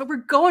about business, but we're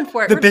going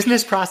for it.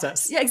 Business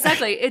process. Yeah,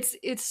 exactly.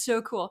 It's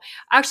so cool.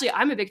 Actually,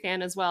 I'm a big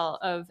fan as well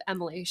of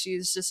Emily.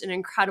 She's just an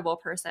incredible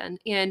person.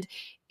 And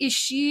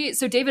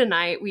so David and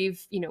I,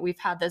 we've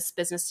had this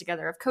business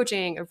together of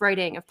coaching, of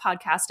writing, of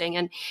podcasting.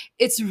 And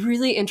it's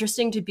really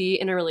interesting to be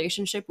in a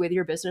relationship with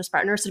your business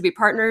partner. So to be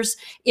partners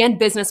and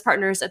business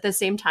partners at the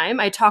same time.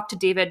 I talk to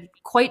David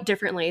quite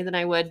differently than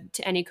I would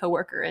to any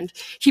coworker, and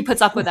he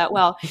puts up with that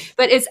well.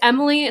 But is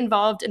Emily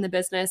involved in the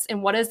business?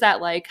 And what is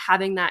that like,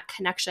 having that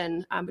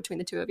connection between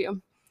the two of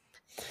you?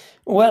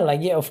 Well,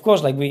 like, yeah, of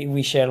course, like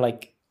we share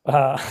like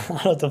a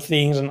lot of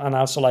things, and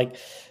also like,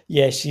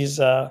 yeah, she's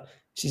a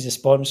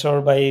sponsor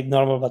by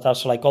Normal, but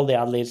also like all the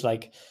athletes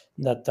like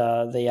that,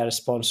 they are a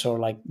sponsor.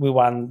 Like we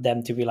want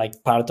them to be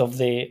like part of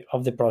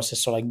the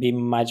process, so like be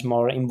much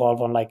more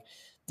involved on like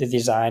the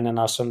design, and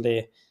also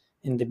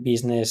in the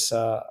business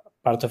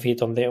part of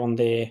it, on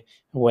the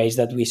ways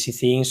that we see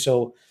things.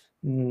 So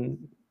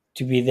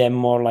to be them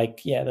more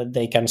like, that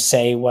they can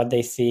say what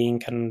they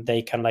think, and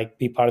they can like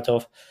be part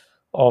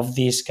of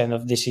this kind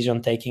of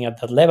decision taking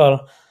at that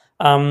level.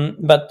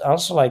 But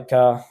also like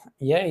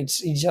it's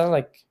just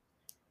like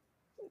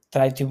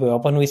try to be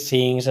open with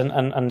things,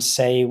 and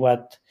say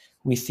what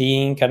we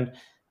think,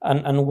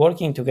 and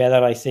working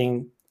together. I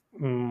think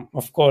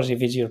of course,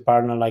 if it's your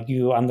partner, like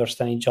you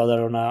understand each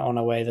other on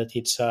a way that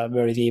it's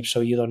very deep, so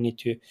you don't need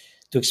to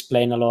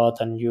explain a lot,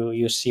 and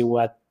you see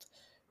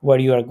where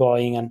you are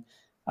going,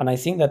 and I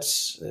think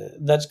that's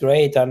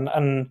great.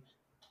 And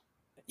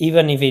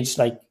even if it's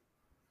like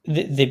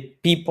the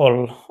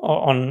people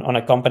on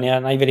a company,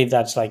 and I believe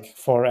that's like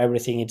for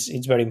everything,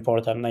 it's very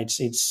important.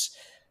 It's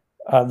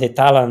the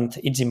talent,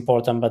 it's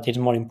important, but it's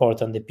more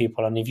important the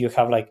people. And if you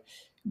have like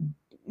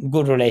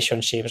good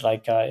relationships,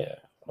 like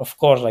of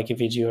course, like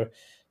if it's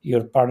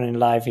your partner in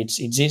life, it's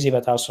easy,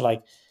 but also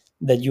like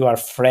that you are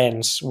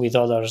friends with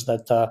others,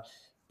 that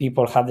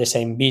people have the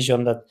same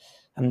vision,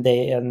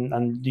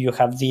 and you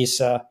have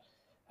this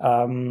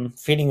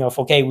feeling of,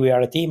 okay, we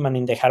are a team, and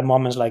in the hard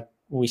moments, like,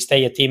 we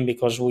stay a team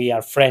because we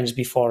are friends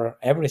before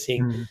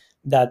everything.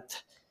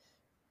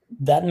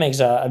 That makes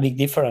a big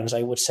difference,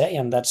 I would say,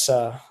 and that's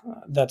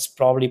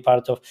probably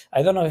part of,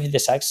 I don't know if the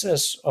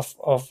success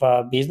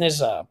of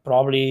business,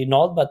 probably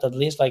not, but at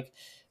least like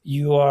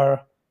you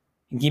are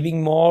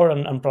giving more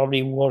and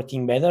probably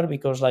working better,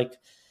 because like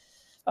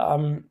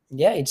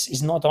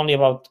it's not only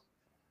about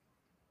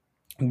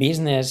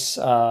business,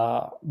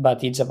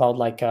 but it's about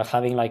like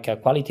having like a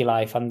quality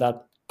life, and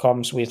that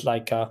comes with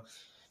like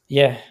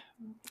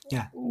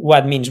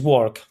what means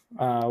work.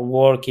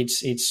 Work,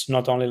 it's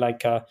not only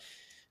like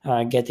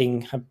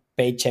getting a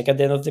paycheck at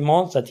the end of the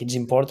month, that it's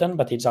important,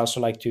 but it's also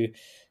like to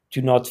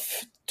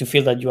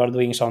feel that you are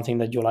doing something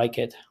that you like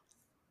it.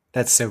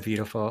 That's so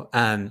beautiful.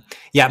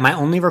 My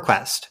only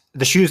request,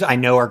 the shoes I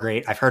know are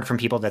great. I've heard from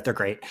people that they're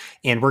great,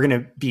 and we're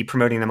going to be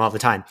promoting them all the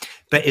time,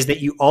 but is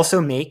that you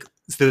also make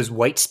those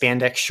white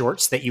spandex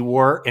shorts that you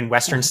wore in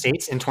Western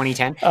states in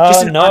 2010.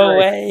 Oh, no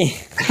way.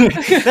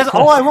 That's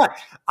all I want.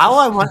 All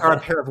I want are a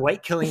pair of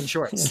white Kilian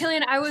shorts.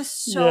 Kilian, I was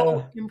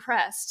so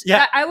impressed.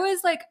 Yeah. I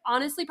was like,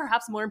 honestly,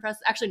 perhaps more impressed.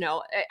 Actually,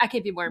 no, I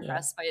can't be more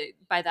impressed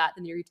by that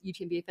than your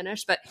UTMB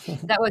finish, but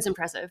that was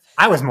impressive.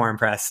 I was more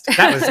impressed.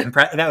 That was that was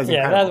incredible.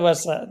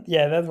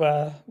 That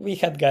was we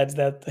had guys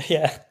that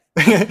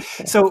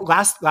So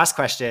last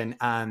question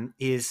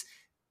is,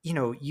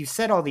 you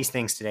said all these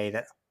things today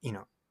that,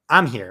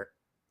 I'm here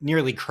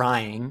nearly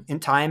crying in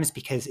times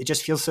because it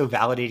just feels so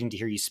validating to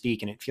hear you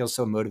speak, and it feels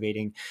so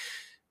motivating.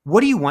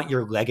 What do you want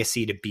your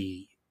legacy to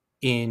be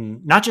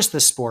in not just the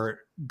sport,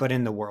 but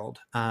in the world?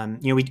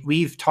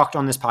 We've talked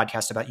on this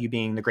podcast about you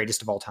being the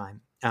greatest of all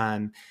time.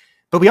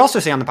 But we also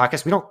say on the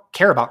podcast, we don't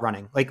care about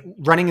running. Like,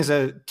 running is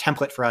a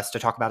template for us to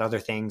talk about other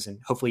things and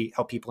hopefully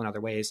help people in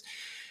other ways.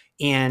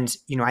 And,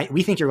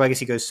 we think your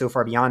legacy goes so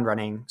far beyond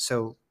running.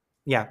 So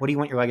yeah, what do you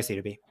want your legacy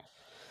to be?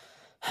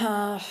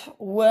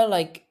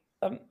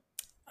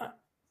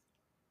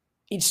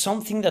 It's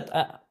something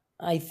that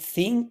I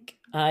think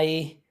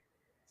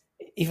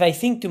if I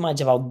think too much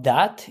about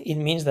that, it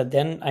means that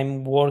then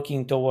I'm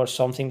working towards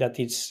something that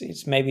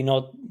it's maybe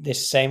not the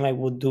same I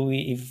would do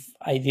if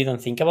I didn't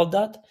think about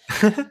that.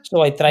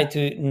 So I try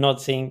to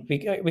not think,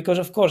 because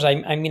of course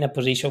I'm in a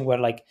position where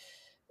like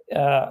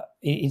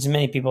it's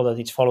many people that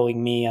it's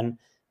following me, and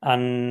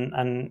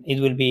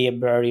it will be a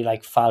very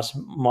like false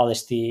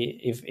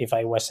modesty if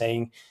I was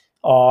saying,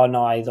 oh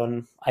no, I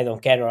don't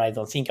care, or I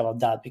don't think about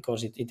that,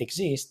 because it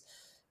exists.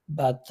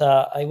 But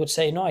I would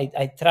say, no,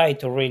 I try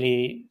to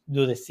really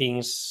do the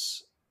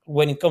things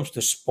when it comes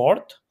to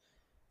sport,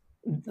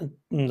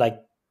 like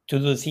to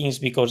do things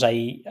because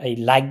I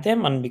like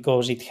them, and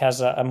because it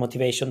has a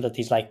motivation that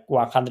is like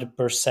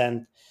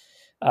 100%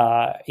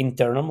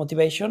 internal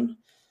motivation.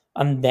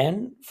 And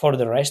then for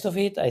the rest of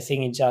it, I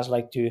think it's just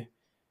like to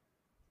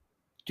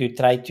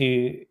try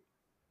to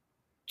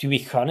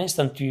be honest,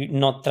 and to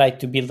not try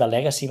to build a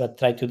legacy, but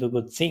try to do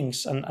good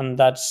things. And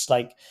that's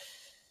like,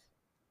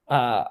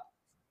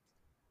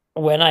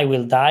 when I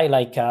will die,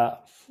 like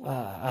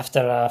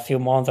after a few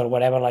months or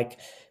whatever, like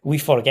we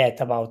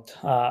forget about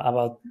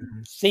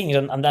things,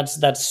 and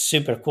that's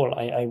super cool.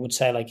 I would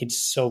say, like, it's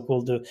so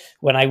cool to,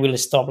 when I will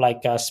stop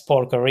like a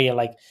sport career,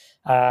 like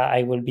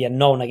I will be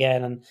unknown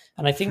again,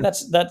 and I think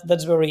that's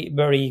very,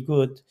 very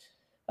good,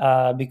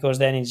 because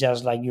then it's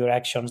just like your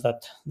actions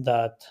that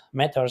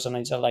matters, and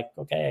it's just like,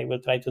 okay, I will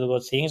try to do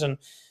good things, and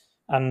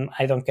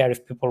I don't care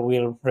if people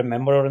will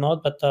remember or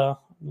not, but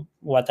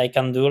what I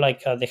can do,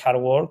 like the hard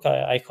work,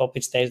 I hope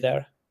it stays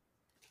there.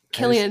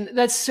 Kilian,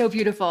 that's so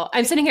beautiful.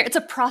 I'm sitting here. It's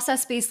a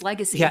process-based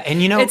legacy. Yeah,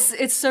 and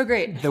it's so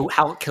great.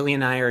 How Kilian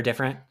and I are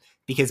different,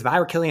 because if I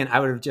were Kilian, I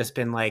would have just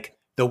been like,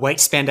 the white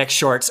spandex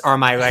shorts are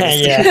my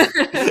legacy.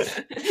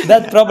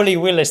 That probably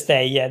will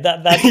stay. Yeah,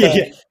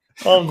 that's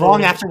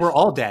long after we're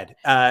all dead.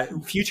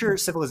 Future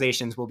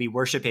civilizations will be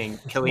worshiping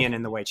Kilian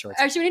in the white shorts.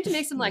 Actually, we need to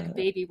make some like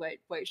baby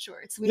white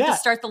shorts. We need to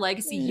start the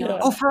legacy young.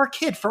 Oh, for our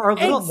kid, for our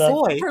little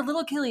boy. For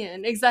little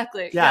Kilian,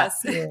 exactly. Yeah.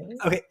 Yes. Yeah.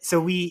 Okay, so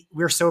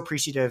we're so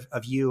appreciative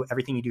of you,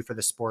 everything you do for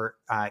the sport.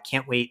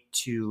 Can't wait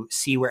to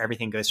see where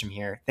everything goes from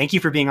here. Thank you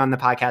for being on the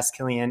podcast,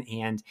 Kilian.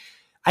 And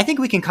I think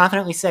we can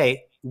confidently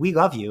say we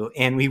love you,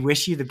 and we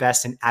wish you the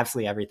best in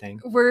absolutely everything.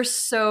 We're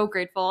so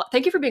grateful.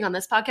 Thank you for being on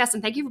this podcast,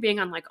 and thank you for being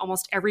on like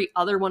almost every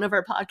other one of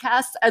our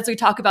podcasts as we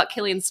talk about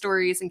Kilian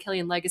stories and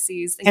Kilian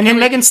legacies. And in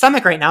Megan's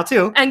stomach right now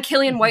too. And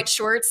Kilian white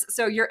shorts.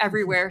 So you're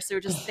everywhere.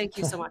 So just thank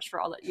you so much for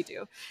all that you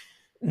do.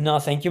 No,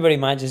 thank you very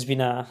much. It's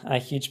been a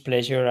huge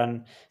pleasure,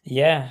 and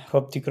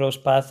hope to cross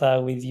paths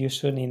with you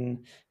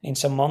soon in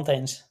some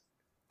mountains.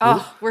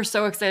 Oh, we're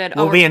so excited.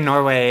 We'll be in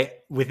Norway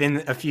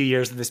within a few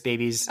years of this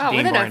baby's being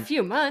within born. A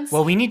few months.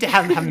 Well, we need to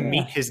have him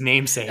meet his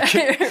namesake.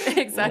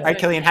 Exactly. All right,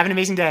 Kilian, have an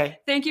amazing day.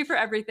 Thank you for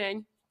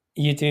everything.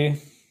 You too.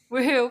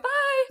 Woohoo.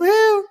 Bye.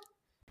 Woo.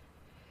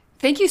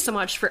 Thank you so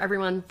much for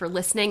everyone for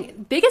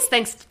listening. Biggest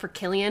thanks for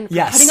Kilian for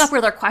Yes. putting up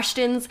with our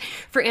questions,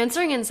 for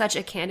answering in such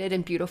a candid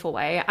and beautiful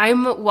way.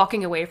 I'm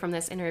walking away from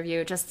this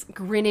interview just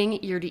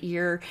grinning ear to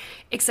ear,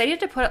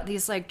 excited to put up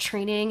these like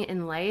training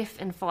and life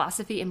and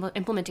philosophy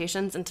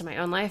implementations into my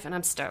own life, and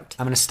I'm stoked.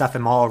 I'm going to stuff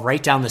them all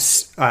right down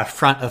the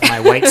front of my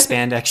white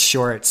spandex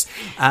shorts.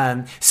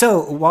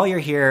 So while you're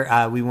here,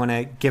 we want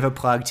to give a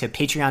plug to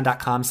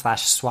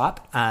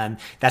patreon.com/swap.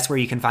 That's where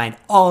you can find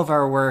all of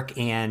our work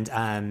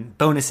and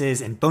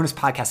bonuses and bonus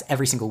podcasts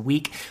every single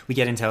week. We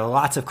get into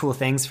lots of cool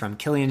things from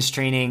Kilian's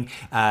training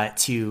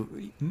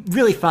to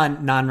really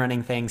fun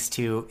non-running things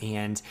too.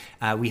 And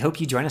we hope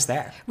you join us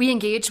there. We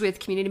engage with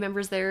community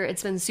members there.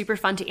 It's been super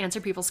fun to answer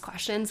people's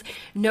questions.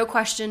 No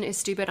question is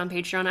stupid on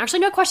Patreon. Actually,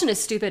 no question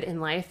is stupid in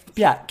life.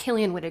 Yeah.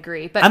 Kilian would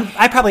agree. But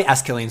I probably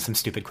asked Kilian some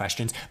stupid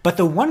questions, but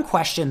the one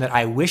question that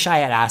I wish I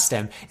had asked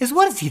him is,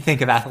 what does he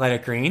think of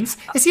Athletic Greens?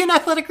 Is he an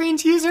Athletic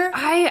Greens user?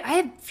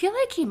 I feel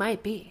like he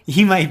might be.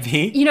 He might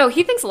be. You know,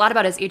 he thinks a lot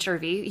about his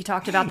HRV. He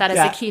talked about that as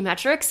a key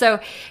metric. So,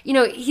 you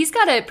know, he's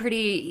got a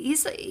pretty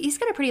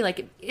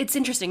like, it's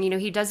interesting. You know,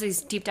 he does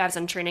these deep dives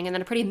on training and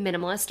then a pretty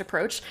minimalist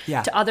approach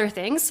to other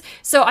things.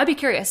 So I'd be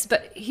curious,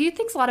 but he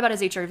thinks a lot about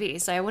his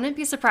HRV. So I wouldn't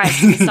be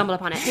surprised if he stumbled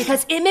upon it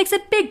because it makes a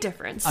big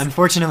difference.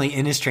 Unfortunately,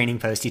 in his training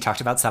post, he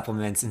talked about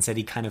supplements and said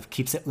he kind of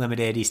keeps it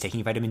limited. He's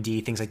taking vitamin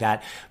D, things like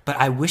that. But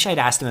I wish I'd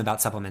asked him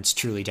about supplements,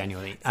 truly,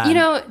 genuinely. You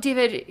know,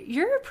 David,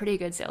 you're a pretty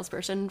good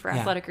salesperson for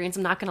Athletic Greens.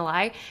 I'm not going to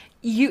lie.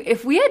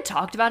 If we had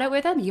talked about it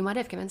with him, you might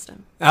have convinced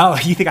him. Oh,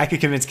 you think I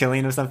could convince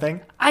Kilian of something?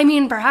 I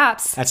mean,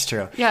 perhaps. That's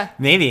true. Yeah.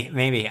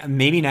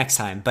 Maybe next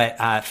time.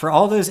 But for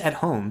all those at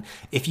home,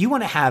 if you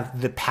want to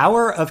have the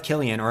power of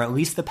Kilian, or at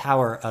least the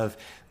power of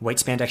white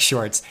spandex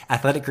shorts,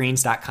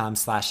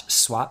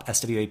 athleticgreens.com/swap,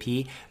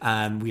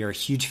 SWAP. We are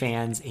huge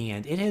fans,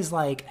 and it has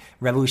like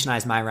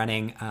revolutionized my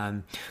running.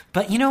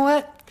 But you know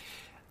what?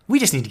 We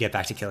just need to get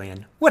back to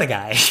Kilian. What a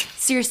guy.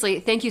 Seriously,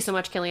 thank you so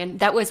much, Kilian.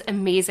 That was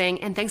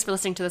amazing. And thanks for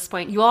listening to this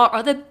point. You all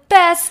are the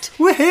best.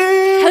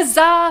 Woohoo!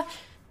 Huzzah!